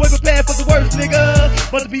home. We're prepared for the worst, nigga,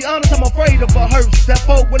 but to be honest, I'm afraid of a hearse. That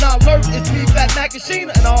folk when I lurk, it's me, Fat Mac and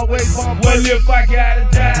Shyne, and always bomb. Well, if I gotta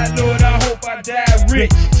die, Lord, I hope I die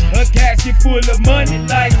rich. A casket full of money,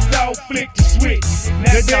 lights out, flick the switch.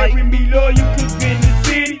 Now bury me loyal, cause in the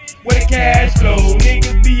city where the cash flow,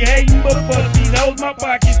 niggas be hating, but fuck these hoes, my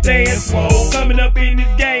pockets staying swole. Coming up in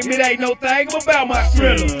this game, it ain't no thing about my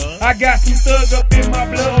thriller. I got some thug up in my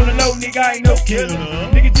blood on the low, nigga, I ain't no killer.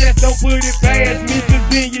 Nigga, just don't put it past me, cause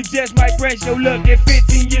then you just might press your luck. At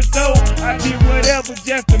 15 years old, I did whatever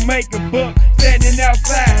just to make a buck. Standing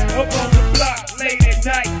outside, up on the block, late at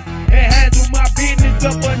night, and handle my business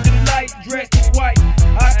up under the light, dressed in white.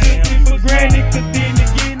 I took it for granted, cause then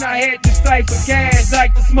again I had to cipher cash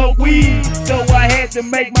like to smoke weed, so I had to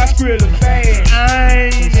make my thriller fast.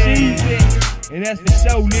 I ain't easy, and that's the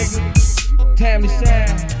show, nigga. Time to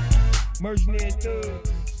shine. Mersinary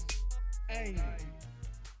Thuggz. Hey.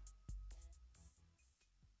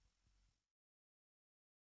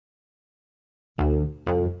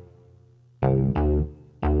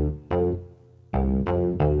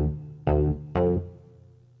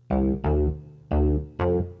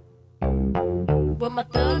 Where my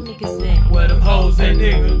thug niggas at? Where them hoes at,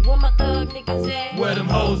 nigga? Where my thug niggas at? Where them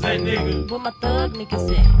hoes at, nigga? Where my thug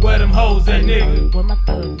niggas at? Where them hoes at, nigga? Where my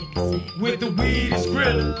thug niggas at? With the weed and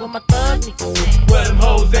skrilla. Where my thug niggas at? Where them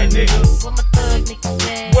hoes at, nigga? Where my thug niggas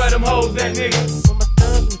at? Where them hoes at, nigga? Where my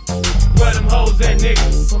thug niggas at? Where them hoes at,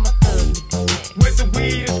 nigga? Where my thug niggas at? With the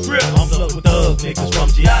weed and skrilla. I'm stuck with thug niggas from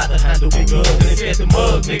GI to handle big guns. And it's get the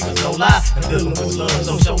mug niggas, no lie, and dealing with love.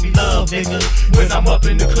 So show me love, niggas. When I'm up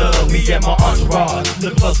in the club, me and my entourage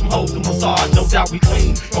looking for some hoes to massage. No doubt we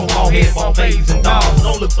clean from all heads, all faves and dolls.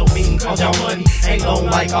 Don't look so mean, cause y'all money ain't long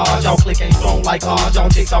like ours. Y'all click ain't strong like ours. Y'all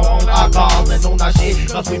chicks are on our cars and on our shit,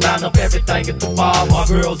 cause we line up everything at the bar. My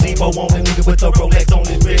girl Zebo on the nigga with the Rolex on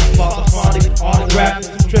his wrist. Father chronic, autograph,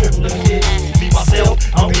 triple and shit. Me myself,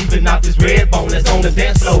 I'm even out this red bone that's on the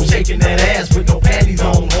dance floor, shaking that ass with no panties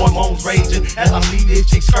on. Hormones raging as I see this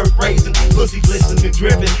chick skirt raising, pussy glistening,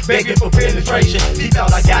 dripping, begging for penetration. Deep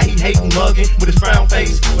out I got he hating, mugging with his frown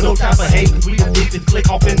face, with no time for hate, cause we addicted, click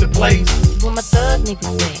off in the place. Where my thug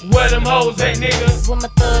niggas at? Where them hoes at, nigga? Where my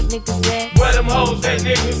thug niggas at? Where them hoes at,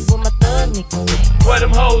 nigga? Where my thug niggas at? Where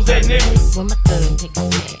them hoes at, nigga? Where my thug niggas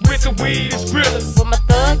at? With the weed and skrilla. Where my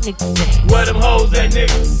thug niggas at? Where them hoes at,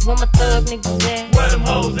 nigga? Where my thug niggas at? Where them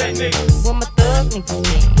hoes at, nigga? Where my thug niggas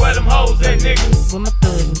at? Where them hoes at, nigga? Where my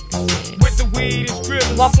thug niggas at? With the weed and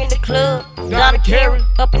skrilla. Walk in the club, gotta carry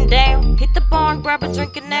up and down. Hit the barn, grab a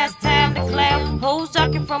drink, and now it's time to clown. Hoes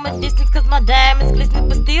jocking from a distance, cause my diamonds glistening,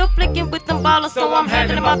 but still flicking with them ballers. So I'm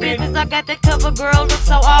handling my business. I got that cover girl look,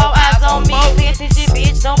 so all eyes on me. Pay attention,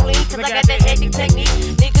 bitch, don't blink, cause I got that hectic technique.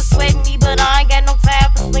 Niggas sweating me, but I ain't got no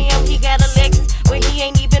time for slim. He got a Lexus, but he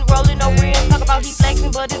ain't even rolling no rims. Talk about he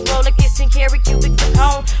flexing, but his roller kissing carry cubic to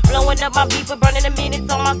cone. Blowing up my beeper, burning the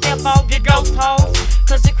minutes on my cell phone. Get ghost homes,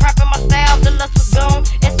 cause you're crapping my style, the lust was gone.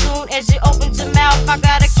 As soon as you opened your mouth, I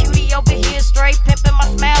got a cutie over here, straight pimping my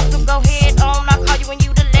smile. So go head on, I'll call you when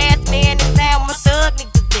you the last man in town. My thug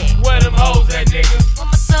niggas at? Where them hoes at, nigga? Where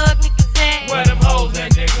my thug niggas at? Where them hoes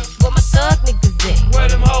at, nigga? Where my thug niggas at? Where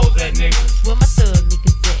them hoes at,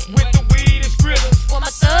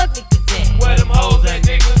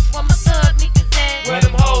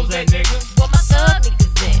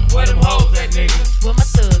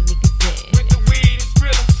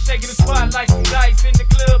 like some dice in the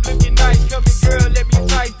club, looking nice. Come here, girl, let me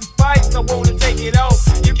entice the spice. I wanna take it off.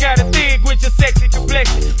 You kinda thick with your sexy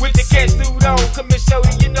complexion, with the cat suit on. Come and show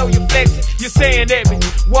you, you know you're flexing. You're saying at me,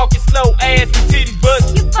 walking slow, ass and titties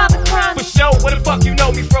bustin'. You poppin' crime. For sure, where the fuck you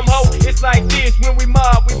know me from, ho? It's like this when we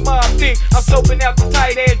mob thick. I'm scoping out the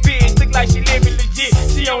tight ass bitch, look like she living legit.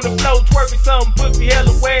 She on the floor twerking something, pussy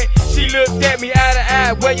hella wet. She looked at me eye to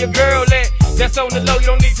eye, where your girl at? That's on the low, you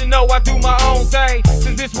don't need to know, I do my own thing.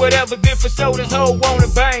 Since this whatever did for show, this hoe wanna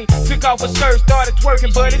bang. Took off her shirt, started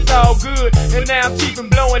twerking, but it's all good. And now I'm cheap and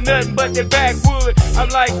blowing nothing but that backwood. I'm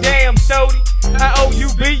like, damn, shorty, how old you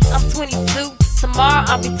be? I'm 22. Tomorrow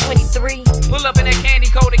I'll be 23. Pull up in that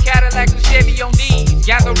candy-coated Cadillac and Chevy on these.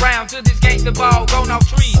 Gather round to this gangsta ball, going off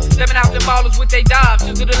trees. Stepping out the ballers with they dives.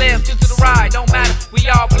 Two to the left, two to the right. Don't matter, we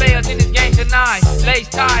all players in this game tonight. Lace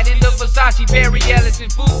tied in the Versace, Barry Ellis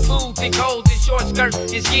and food. Thick holes in short skirts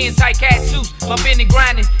and skin tight cat suits. Bumping and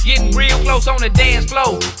grinding, getting real close on the dance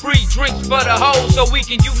floor. Free drinks for the hoes so we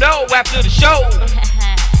can, you know, after the show.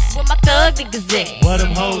 Where my thug niggas at? Where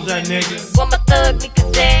them hoes at, nigga? Where my thug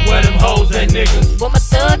niggas at? Where them hoes at, nigga? Where my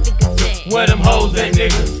thug niggas at? Where them hoes at,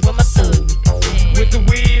 nigga? Where my thug niggas at? With the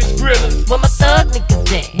weed is grillin'. Where my thug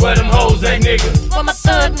niggas at? Where them hoes at, nigga? Where my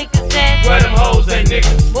thug niggas at? Where them hoes at,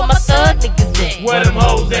 nigga? Where my thug niggas at? Where them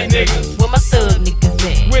hoes at, nigga? Where my thug niggas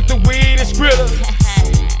at? With the weed is grillin'.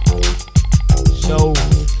 So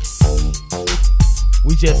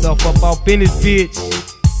we just off in this bitch.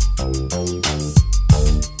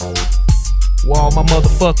 Where all my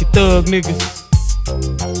motherfucking thug niggas.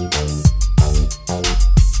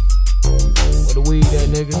 Where the weed at,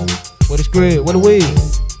 nigga? Where the script? Where the weed?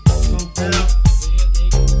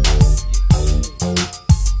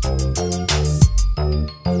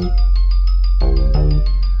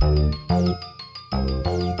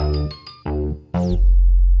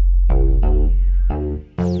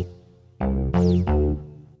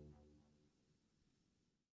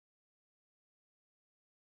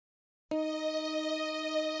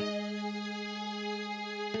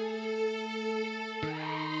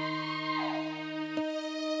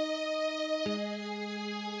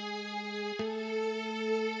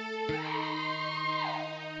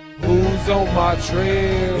 Who's on my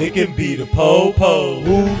trail? It can be the po-po.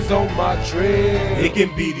 Who's on my trail? It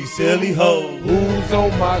can be these silly hoes. Who's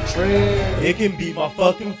on my trail? It can be my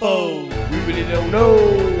fucking foes. We really don't know.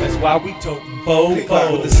 That's why we toting Click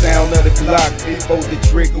fo-fo. with the sound of the Glock before the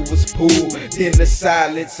trigger was pulled. Then the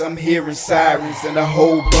silence, I'm hearing sirens and a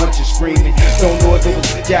whole bunch of screaming. Don't know if it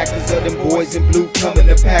was the jackets of them boys in blue coming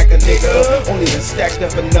to pack a nigga. Only been stacked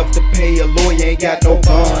up enough to pay a lawyer, ain't got no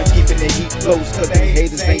bond. Keeping the heat close cause they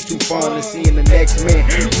haters ain't too fond of seeing the next man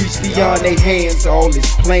reach beyond their hands. All is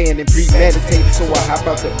planned and premeditated, so I hop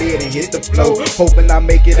out the bed and hit the floor, hoping I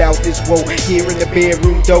make it out this woe. Here in the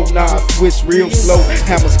bedroom door knobs twist real slow,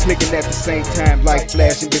 hammers clicking at the same time like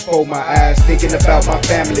flashing before my eyes, thinking about my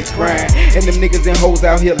family crying and them niggas and hoes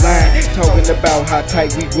out here lying, talking about how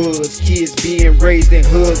tight we was, kids being raised in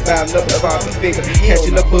hoods by another father figure,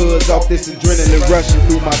 catching the buzz off this adrenaline rushing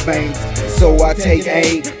through my veins. So I take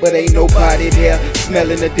aim, but ain't nobody there,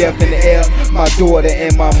 smelling the death in the air. My daughter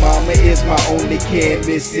and my mama is my only care in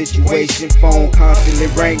this situation. Phone constantly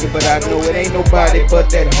ringing, but I know it ain't nobody but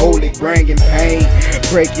that holy bringing pain,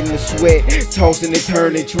 breaking the sweat, tossing and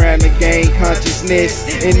turning, trying to gain consciousness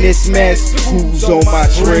in this mess. Who's on my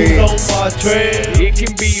trail? Who's on my trail? It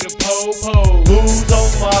can be the po-po. Who's on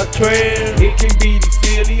my trail? It can be the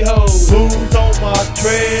silly hoes. Who's on my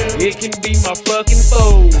trail? It can be my fucking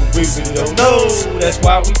foes. We really don't know. That's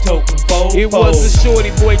why we toting fo-fo. It was a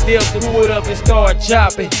shorty boy Delta who put up and started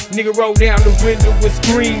chopping. Nigga rolled down the window and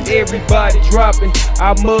screamed, everybody dropping.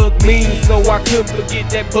 I mug mean, so I couldn't forget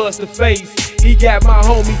that buster face. He got my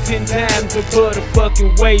homie 10 times above the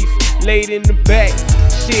fucking waist. Laid in the back,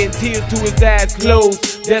 shedding tears to his eyes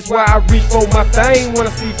closed. That's why I reach for my thing when I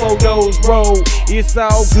see photos roll. It's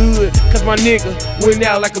all good, cause my nigga went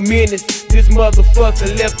out like a menace. This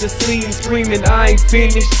motherfucker left the scene screaming, I ain't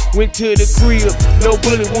finished. Went to the crib, no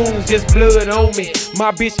bullet wounds, just blood on me.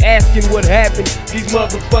 My bitch asking what happened. These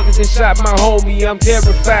motherfuckers done shot my homie, I'm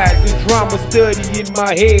terrified. The drama study in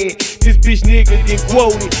my head. This bitch nigga done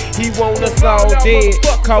quoted, he want us all dead.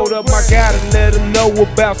 Caught up, I gotta let him know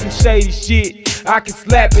about some shady shit. I can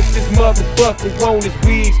slap if this motherfucker want his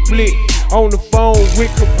wig split. On the phone with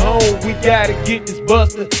Capone, we gotta get this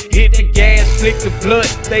buster. Hit the gas, flick the blunt,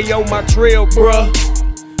 stay on my trail, bruh.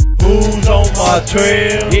 Who's on my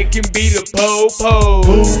trail? It can be the po-po.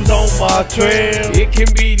 Who's on my trail? It can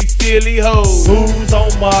be these silly hoes. Who's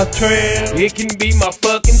on my trail? It can be my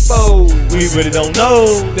fucking foes. We really don't know.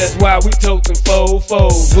 That's why we toting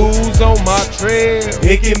fofos. Who's on my trail?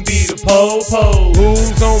 It can be the po-po.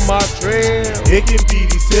 Who's on my trail? It can be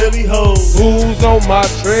these silly hoes. Who's on my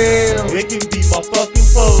trail? It can be my fucking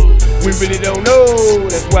foes. We really don't know.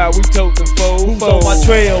 That's why we toting fofos. Who's on my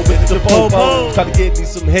trail with the po-po? Try to get me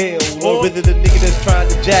some hell, or is it a nigga that's trying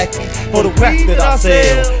to jack me for the crack that I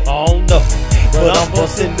sell? I don't know, but I'm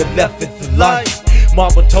busting the left into life.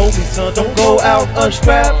 Mama told me, son, don't go out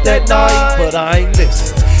unstrapped at night, but I ain't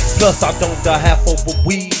listen. Plus, I don't die half over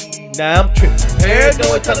weed. Now I'm tripping,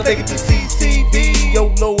 paranoid, trying to make it to CCB.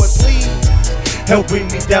 Yo, Lord, please help bring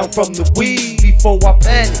me down from the weed before I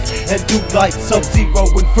panic and do like Sub-Zero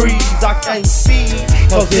and freeze. I can't speed,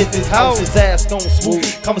 cause if his house, his ass gon' swoop.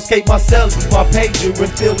 Confiscate my celly, my pager,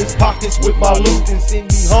 and fill his pockets with my loot and send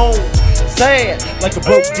me home. Sad, like a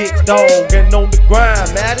broke dick dog, and on the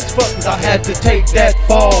grind, mad as fuck cause I had to take that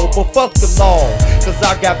fall. But fuck the law, cause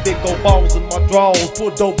I got big old balls in my drawers,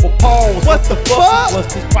 pulled over paws. What the fuck?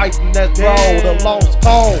 What's this fighting that draw? The lost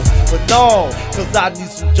cause. But no, cause I need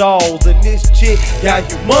some jaws, and this chick got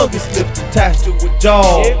humongous lips attached to a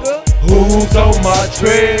jaw. Who's on my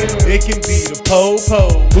trail? It can be the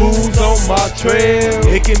po-po. Who's on my trail?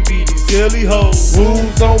 It can be these silly hoes.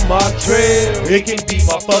 Who's on my trail? It can be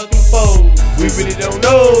my fucking foes. We really don't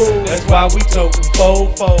know. That's why we toting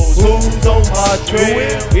fofos. Who's on my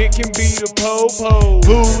trail? It can be the po-po.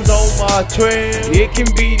 Who's on my trail? It can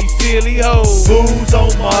be these silly hoes. Who's on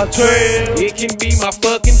my trail? It can be my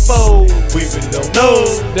fucking foes. We really don't know.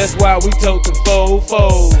 That's why we toting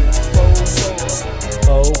fofos.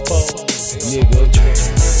 Nigga,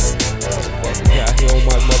 out here on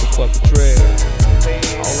my motherfucking trail.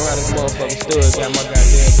 I don't know how this motherfucking stud got my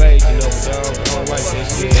goddamn page, you know, dog. I don't like that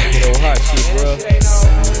shit. That old hot shit, bro.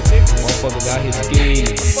 Motherfuckers out here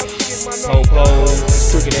skiing.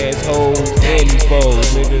 Ho-pos, crooked ass hoes, and these foes,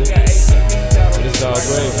 nigga. But it's all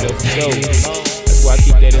brave, though, for sure. That's why I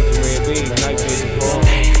keep that infrared beam, night vision, bro.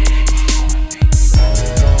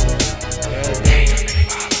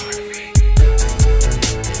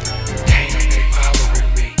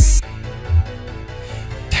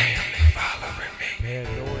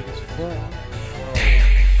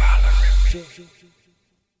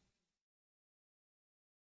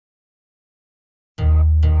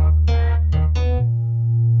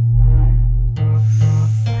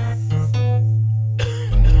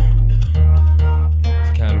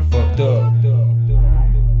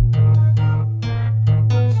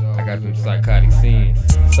 Psychotic sins,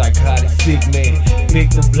 psychotic sick man.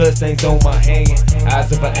 Victim bloodstains on my hand.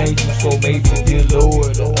 Eyes of an angel, so maybe the dear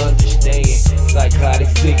Lord will understand. Psychotic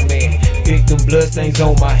sick man. Victim bloodstains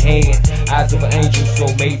on my hand. Eyes of an angel, so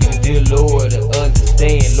maybe the dear Lord will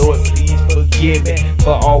understand. Lord, please forgive me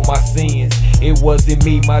for all my sins. It wasn't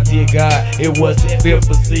me, my dear God. It wasn't Phil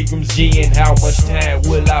for Seagram's G. And how much time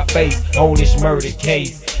will I face on this murder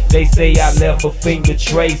case? They say I left a finger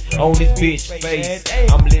trace on this bitch face.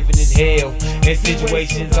 I'm living in hell, in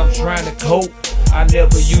situations I'm trying to cope. I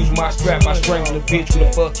never use my strap, I strangle a bitch with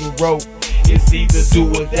a fucking rope. It's either do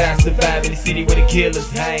or die, survive in the city where the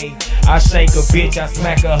killers hang. I shank a bitch, I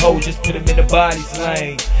smack a hoe, just put him in the body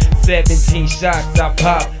slang. 17 shots I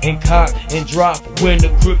pop and cock and drop. When the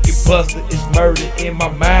crooked buster is murdered in my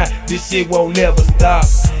mind, this shit won't never stop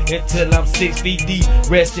until I'm 6 feet deep.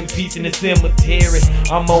 Rest in peace in the cemetery.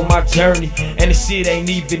 I'm on my journey and the shit ain't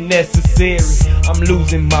even necessary. I'm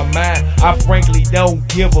losing my mind, I frankly don't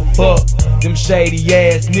give a fuck. Them shady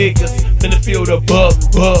ass niggas finna feel the buck.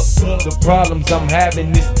 The problems I'm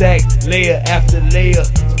having is stacked layer after layer.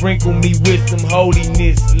 Sprinkle me with some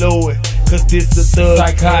holiness, Lord, cause this a thug.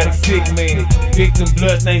 Psychotic sick man. Victim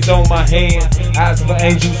bloodstains on my hand. Eyes of an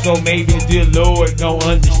angel, so maybe the dear Lord gon'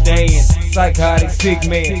 understand. Psychotic sick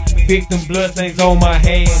man. Victim bloodstains on my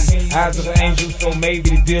hand. Eyes of an angel, so maybe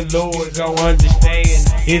the dear Lord gon' understand.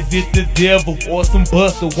 Is it the devil or some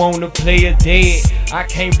buster wanna play a dead? I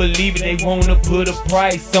can't believe it, they wanna put a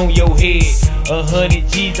price on your head. 100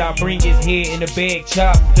 G's, I bring his head in a bag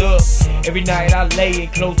chopped up. Every night I lay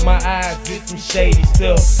and close my eyes, it's some shady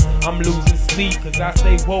stuff. I'm losing sleep cause I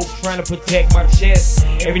stay woke trying to protect my chest.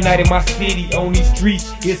 Every night in my city, on these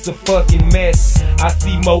streets, it's a fucking mess. I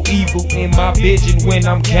see more evil in my vision when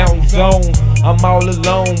I'm counting zones. I'm all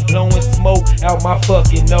alone, blowing smoke out my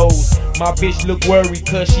fucking nose. My bitch look worried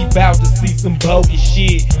cause she bout to see some bogus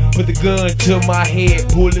shit. Put the gun to my head,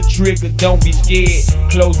 pull the trigger, don't be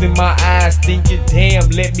scared. Closing my eyes, thinking, damn,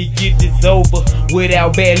 let me get this over.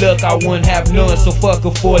 Without bad luck, I wouldn't have none, so fuck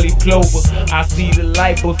a 4-leaf clover. I see the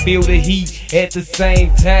light but feel the heat at the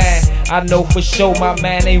same time. I know for sure my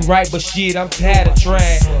mind ain't right, but shit, I'm tired of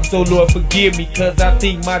trying. So Lord forgive me, cause I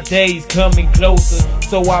think my day's coming closer.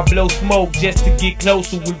 So I blow smoke just to get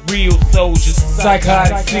closer with real soldiers.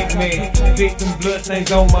 Psychotic sick man, victim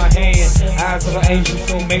bloodstains on my hands. Eyes of an angel,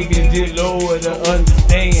 so maybe the dear Lord will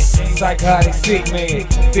understand. Psychotic sick man,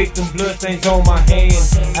 victim bloodstains on my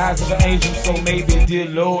hands. Eyes of an angel, so maybe the dear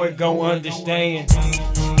Lord gon' understand.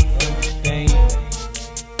 Understand.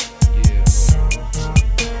 Yeah.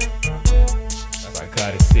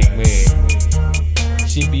 Psychotic sick man.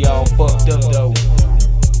 She be all fucked up though.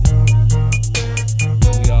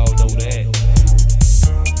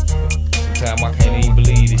 Sometimes I can't even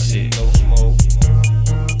believe this shit. No smoke.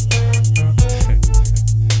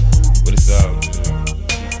 But it's all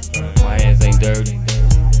good. My hands ain't dirty.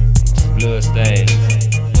 Blood stains.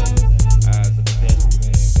 Eyes of a desperate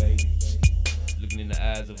man, baby. Looking in the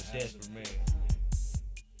eyes of a desperate man.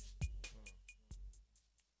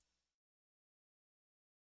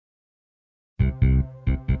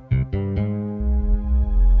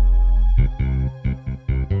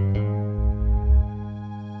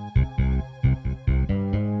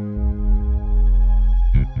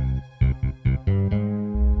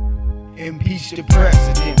 Impeach the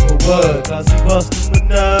president for what? Cause he bustin' the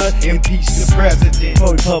nut. Impeach the president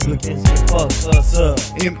for Republicans can fuck us up.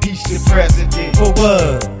 Impeach the president for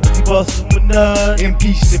what? He bustin' the nut.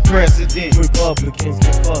 Impeach the president. Republicans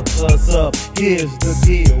can fuck us up. Here's the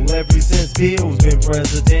deal. Ever since Bill's been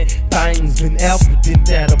president, things been evident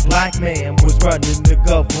that a black man was running the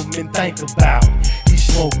government. Think about it. He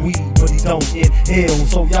smoke weed, but he don't inhale.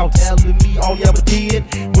 So y'all telling me all you ever did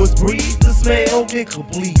was breathe the smell? Nigga,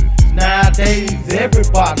 please. Nowadays,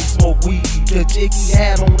 everybody smoke weed. The chick he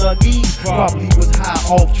had on her knees probably was high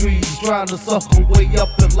off trees, trying to suck her way up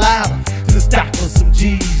the ladder to the stock of some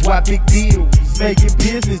G's. Why big deals? Making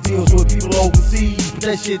business deals with people overseas, but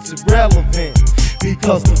that shit's irrelevant.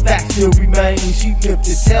 Because the fact still remains, she flipped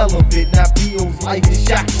the tail of it. Now Bill's life is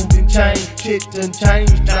shackled and changed. Shit done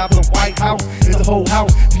changed. Now the White House is the whole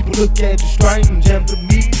house. People look at you strange, and the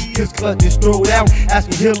media's cut this throat out,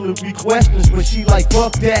 asking Hillary questions, but she like,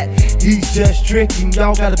 fuck that. He's just tricking.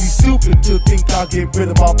 Y'all gotta be stupid to think I'll get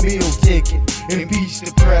rid of my meal ticket. Impeach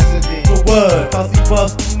the president for what? Cause he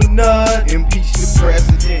bustin' the nut. Impeach the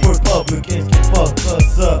president. Republicans can fuck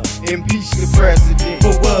us up. Impeach the president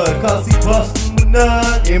for what? Cause he bustin' the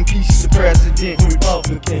nut. Impeach the president.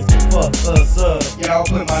 Republicans can fuck us up. Y'all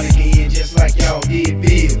put my nigga in just like y'all did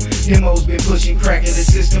Bill. Demo's been pushing crack in the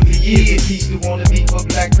system for years. He still wanna be for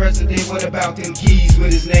black president. What about them keys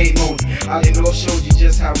with his name on it? All in North showed you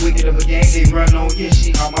just how wicked of a gang they run on. Yeah,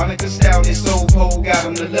 she harmonica style, this soul cold. Got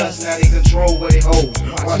them the lust, now they control what it holds.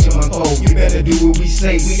 Watch them unfold, you better do what we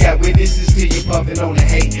say. We got witnesses till you puffin' on the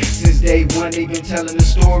hate. Since day one they been telling the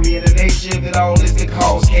story in the nature that all is to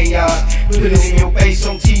cause chaos. Put it in your face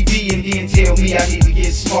on TV and then tell me I need to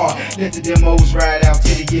get smart. Let the demos ride out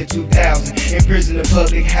till the year 2000. In prison and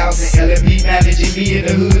public housing, LFP managing me in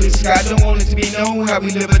the hood. And Scott don't want it to be known how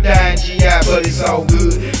we live or die in GI, but it's all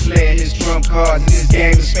good. Playing his trump cards in this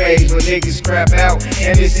game of spades where niggas scrap out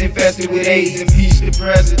and it's infested with AIDS. Impeach the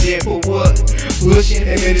president for what? Bush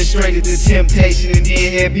administrated the temptation and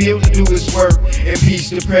then had Bill to do his work. Impeach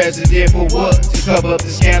the president for what? To cover up the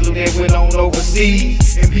scandal that went on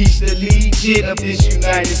overseas. Impeach the lead shit of this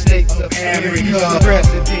United States of America. Impeach the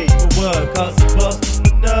president for what? Cause he bustin'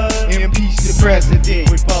 the nut. Impeach the president.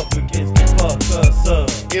 Republicans can fuck us up.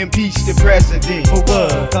 Impeach the president for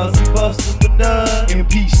what? Cause he bustin' the nut.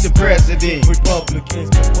 Impeach the president. Republicans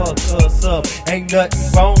can fuck us up. Ain't nothing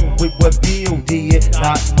wrong with what Bill did,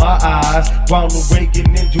 not in my eyes. Ronald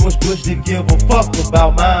Reagan and George Bush didn't give a fuck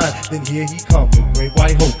about mine. Then here he comes with Great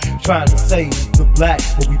White Hope, trying to save the black,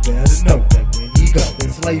 but we better know that when he go,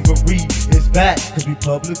 then slavery is back. Cause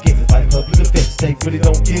Republicans like public defense, they really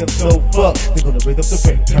don't give no fuck. They're gonna raise up the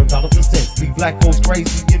rent, turn dollars to cents, leave black folks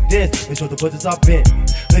crazy and dense. Make sure the budgets are bent.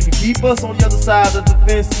 They can keep us on the other side of the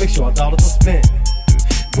fence, make sure our dollars are spent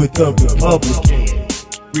with the Republicans.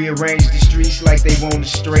 Rearrange the streets like they want to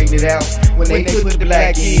straighten it out. When they put the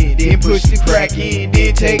black in, then push the crack in,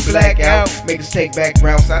 then take black out. Make us take back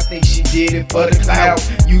routes. I think she did it for the clout.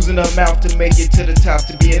 Using her mouth to make it to the top,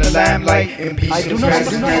 to be in the limelight. Impeach the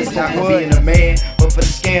president, not for being a man, but for the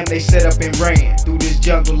scam they set up and ran through this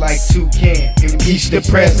jungle like toucan. Impeach the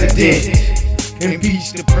president.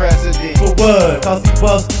 Impeach the president. For what? Cause he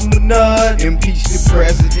bustin' the nut. Impeach the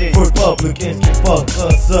president. Republicans can fuck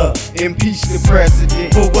us up. Impeach the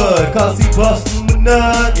president. For what? Cause he bustin' the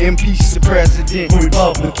nut. Impeach the president.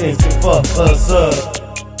 Republicans can fuck us up.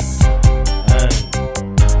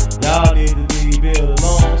 Y'all need to leave Bill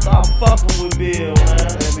alone. Stop fucking with Bill,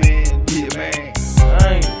 man. Yeah, man.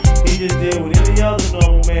 He just did what any other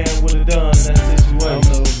normal man would have done in that situation. All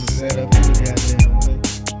those are set up in the goddamn way.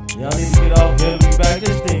 Y'all need to get off Hillary back.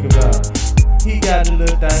 Just think about it. He got the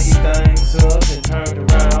little things up and turned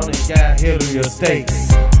around and got Hillary a steak.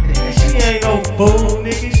 She ain't no fool,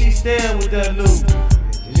 nigga. She stand with that loot.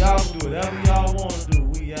 Y'all can do whatever y'all want to do.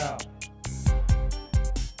 We out.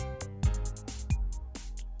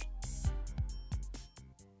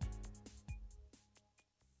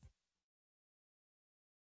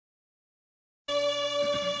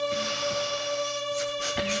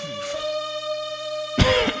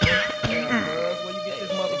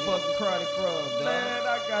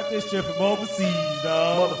 This shit from overseas,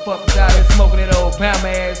 dog. Motherfuckers out here smoking that old Bama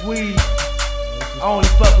ass weed. I only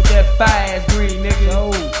fuck with that fire ass green, nigga.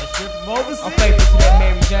 No, that shit from overseas. I'm faithful to that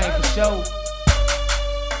Mary Jane for sure.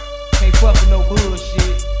 Can't fuck with no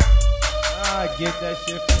bullshit. I get that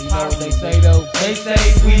shit from you know what they say though. They say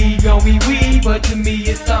we gon' be weed, but to me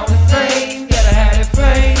it's all the same. Gotta have that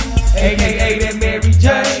flame, aka that Mary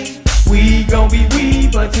Jane. We gon' be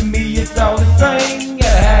weed, but to me it's all the same.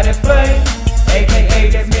 Gotta have that flame, aka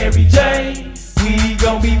that Mary Jane. We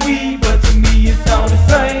gon' be weed, but to me it's all the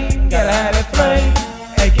same. Gotta have that flame,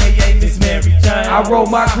 aka Miss Mary Jane. I roll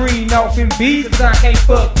my green off in beats, cause I can't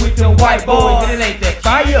fuck with them white boys. And it ain't that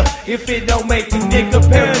fire if it don't make a nigga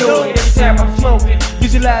paranoid. Every time I'm smoking,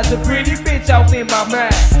 visualize a pretty bitch off in my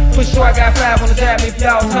mind. For sure I got 5 on the dime if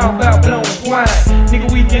y'all talk about blowing twine.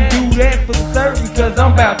 Nigga, we can do that for certain, cause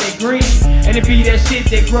I'm about that green. And it be that shit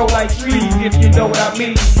that grow like trees, if you know what I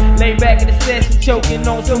mean. Lay back in the session, choking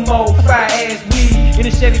on some old fire ass weed. In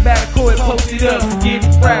the Chevy by the court, posted up,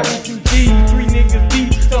 getting fried with 2 G's, 3 niggas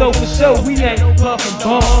deep. So for sure, we ain't no puffin'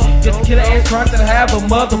 bomb. Just a killer ass trying to have a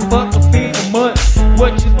motherfucker feed a month.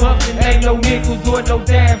 What you puffin'? Ain't no nickels or no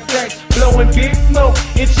damn sacks. Blowing big smoke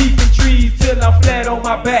and cheapin' trees till I'm flat on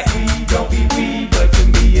my back. We gon' be weed, but to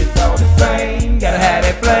me it's all the same. Gotta have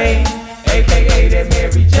that flame, aka that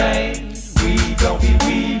Mary Jane. We gon' be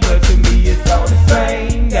weed, but to me it's all the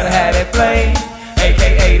same. Gotta have that flame,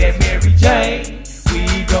 aka that Mary Jane.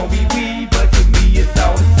 We gon' be weed, but to me it's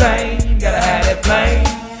all the same. Gotta have that flame,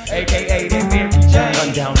 aka that Mary Jane.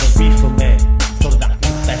 Run down the reefer, man, so that I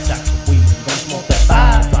can that shot of weed. Don't smoke that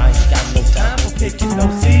fire, I ain't got no time for picking no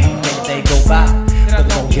seeds. Every day go by, but I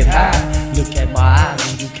don't get high. Look at my eyes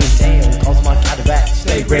and you can tell, cause my cataract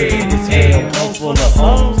stay red as hell. Clothes full of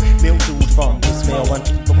holes, mildew from the smell. Run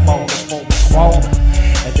to the phone, crawl.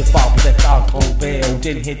 At the fall with that Taco Bell,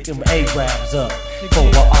 then hit them A-Rabs up for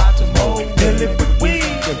an optimal. Fill it with weed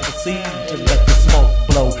and proceed to let the smoke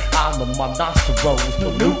blow out of my nostrils,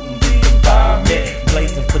 polluting the environment,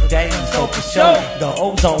 blazing for days. So for sure, the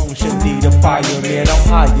ozone should need a fireman. I'm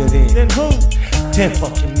higher than who? 10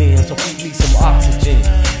 fucking men, so feed me some oxygen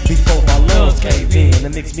before my lungs cave in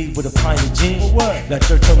and mix me with a pint of gin. Let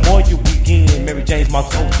your turmoil begin. Mary Jane's my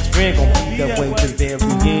closest friend, gon' be that way to the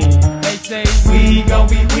very end. They say we gon'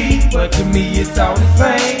 be weed, but to me it's all the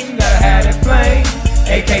same. Gotta have that flame,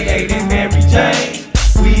 aka that Mary Jane.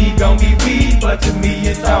 We gon' be weed, but to me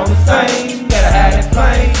it's all the same. Gotta have that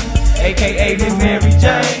flame, aka that Mary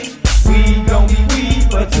Jane. We gon' be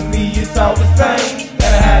weed, but to me it's all the same.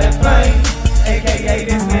 Gotta have that flame, aka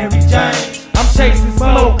that Mary Jane. I'm chasing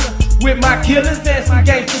smoke with my killers and some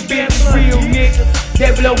gangsta bitches, real niggas.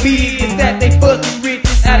 That blow big is that they fucking rich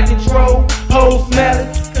and out of control. Hoes smelling,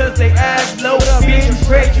 cause they eyes low. Bitches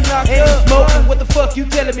great, you knocked up. Smoking, what the fuck you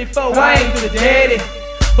telling me for? I ain't the daddy,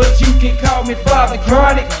 but you can call me Father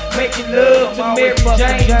Chronic. Making love to Mary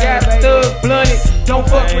Jane, got a thug blunted. Don't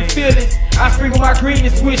fuck with feelings. I sprinkle my green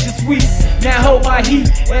and swish the sweet. Now hold my heat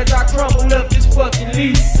as I crumble up this fucking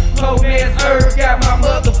leaf. Cold ass herb got my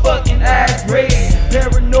motherfucking eyes red.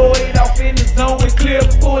 Paranoid off in the zone with clip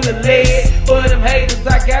full of lead. For them haters,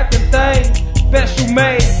 I got them things special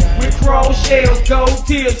made with chrome shells, gold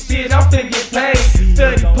tears. Shit, I'm finna get paid.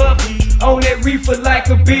 Study puffy on that reefer like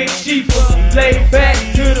a big cheaper. Lay back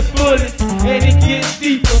to the fullest and it gets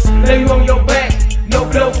deeper. Lay you on your back, no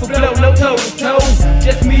blow for blow, no toe to toe.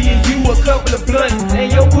 Just me and you, a couple of blunts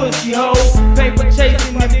and your pussy hole. Paper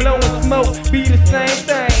chasing and blowing smoke, be the same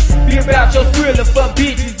thing. Be about your thriller for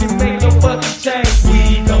bitches and make no fucking change.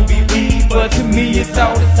 We gon' be weed, but to me it's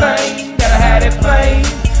all the same. Gotta have that flame,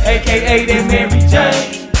 aka that Mary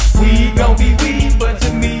Jane. We gon' be weed, but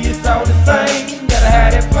to me it's all the same. Gotta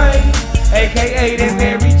have that flame, aka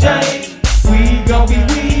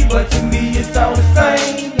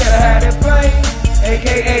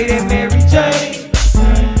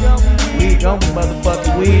on me,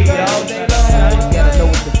 motherfucking weed all day long. You gotta know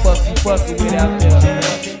what the fuck you fucking with out there.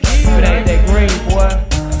 If it ain't that green, boy,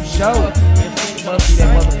 show it. It must be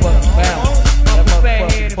that motherfucking bounce. That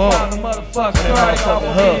motherfucking ball. That motherfucking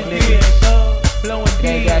hug, nigga. They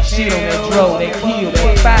ain't got shit on that dro. They kill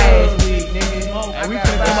that fire-ass weed, nigga. And we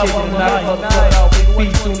finna come up with another motherfucker off his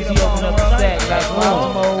feet soon as he open up the sack like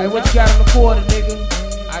hey, what you got on the quarter, nigga?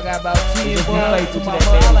 I got about 10 just play to that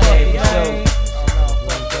baby show.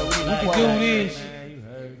 We can do this.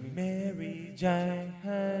 Mary Jane.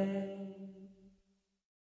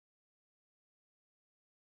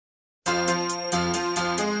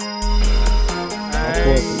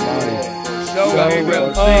 Show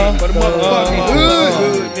represent for the motherfucking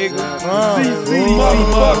hood, nigga.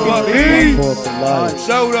 Motherfucking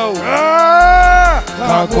show though.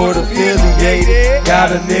 Concord affiliated,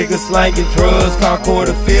 got a nigga slanging drugs. Concord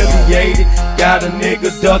affiliated, got a nigga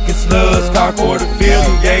ducking slugs. Concord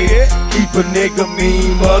affiliated, keep a nigga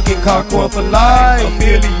mean mugging. Concord for life,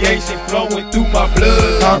 affiliation flowing through my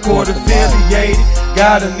blood. Concord affiliated,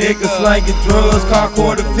 got a nigga slanging drugs.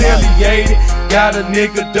 Concord affiliated, got a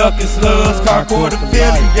nigga ducking slugs. Concord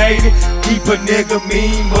affiliated, keep a nigga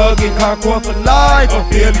mean mugging. Concord for life,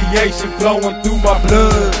 affiliation flowing through my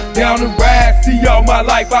blood. Down the ride, see all my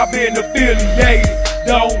life I've been affiliated.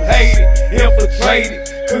 Don't hate it, infiltrated,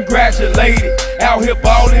 congratulated. Out here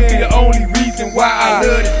ballin' be the only reason why I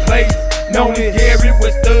love this place. Known as Gary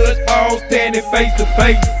with studs, all standing face to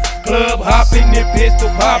face. Club hopping and pistol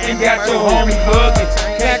popping, got your homie bugging.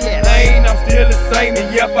 Can't complain, I'm still the same, and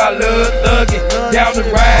yep, I love thugging. Down the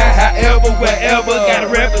ride, however, wherever, gotta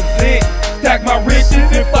represent. Stack my riches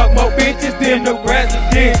and fuck more bitches than the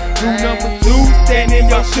president. Rule number 2, stand in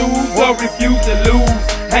your shoes or refuse to lose.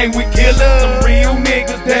 Hang with killers, some real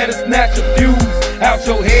niggas that'll snatch a fuse out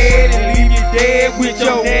your head and leave you dead with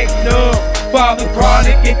your neck numb. Father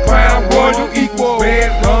chronic and Cryin royal equal red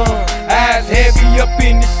rum. Eyes heavy up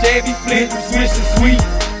in the Chevy, flint and swishing sweet.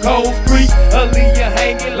 Cold Creek, Aaliyah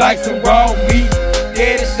hanging like some raw meat.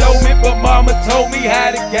 Daddy showed me, but mama told me how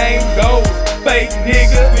the game goes. Fake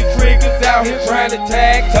niggas with triggers out here trying to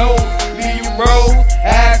tag toes. Leave roll,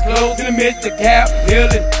 eyes closed in the midst of cap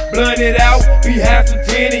healing. Blunted out, behind some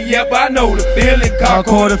 10 and yep, I know the feeling.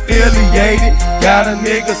 Concord affiliated, got a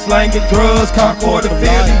nigga slanging drugs. Concord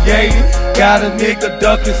affiliated, got a nigga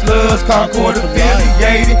ducking slugs. Concord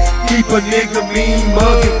affiliated, keep a nigga mean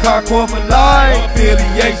mugging. Concord for life,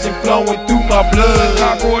 affiliation flowing through my blood.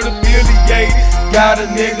 Concord affiliated, got a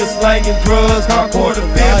nigga slanging drugs. Concord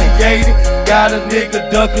affiliated, got a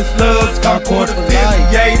nigga ducking slugs. Concord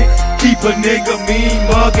affiliated, keep a nigga mean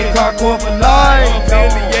mugging. Concord for life,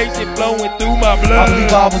 affiliation flowing through my blood. I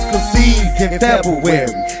believe I was conceived in February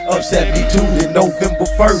of 72. In November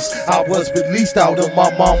 1st, I was released out of my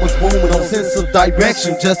mama's womb with no sense of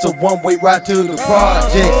direction. Just a one-way ride to the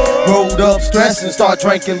project. Rolled up, stressing, start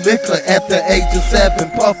drinking liquor at the age of 7,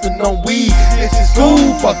 puffing on weed. This is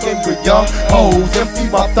school, fucking with young hoes. Empty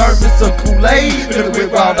my thermos of Kool-Aid, filled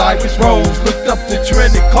with wild Irish rose. Looked up to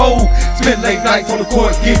trend and cold, spent late nights on the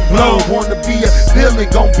court, get blown. Wanna be a villain,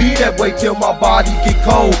 gon' be that way till my body get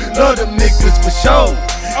cold. Love them niggas for sure.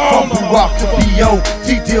 From the rock to B.O.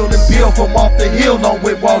 T-Deal and Bill from off the hill, along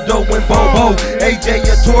with Waldo and Bobo. AJ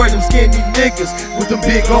and Tori, them skinny niggas with them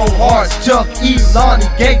big old hearts. Chuck E, Lonnie,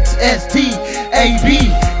 Gates, ST, AB,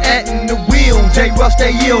 Atten the wheel. J Rush,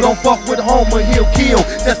 they ill, don't fuck with Homer, he'll kill.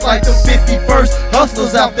 That's like the 51st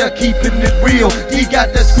hustlers out there keeping it real. He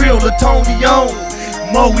got that skrill, the Tony on.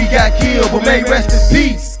 Mo, he got killed, but may rest in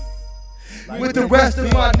peace. With the rest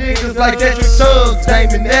of my niggas like Interlude, Thuggz,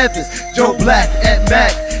 Damon Evans, Joe Black at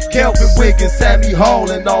Mac, Kelvin Wiggins, Sammy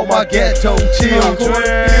Hall, and all my ghetto children.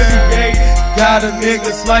 Got a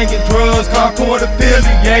nigga slanging drugs, Concord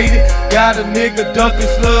affiliated. Got a nigga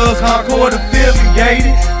ducking slugs, Concord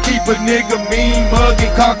affiliated. Keep a nigga mean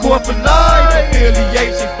mugging, Concord for life.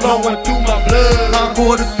 Affiliation flowing through my blood,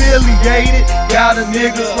 Concord affiliated. Got a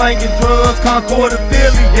nigga slanging drugs, Concord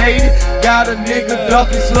affiliated. Got a nigga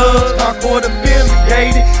ducking slugs, Concord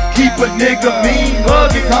affiliated. Keep a nigga mean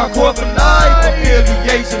mugging, Concord for life.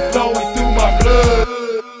 Affiliation flowing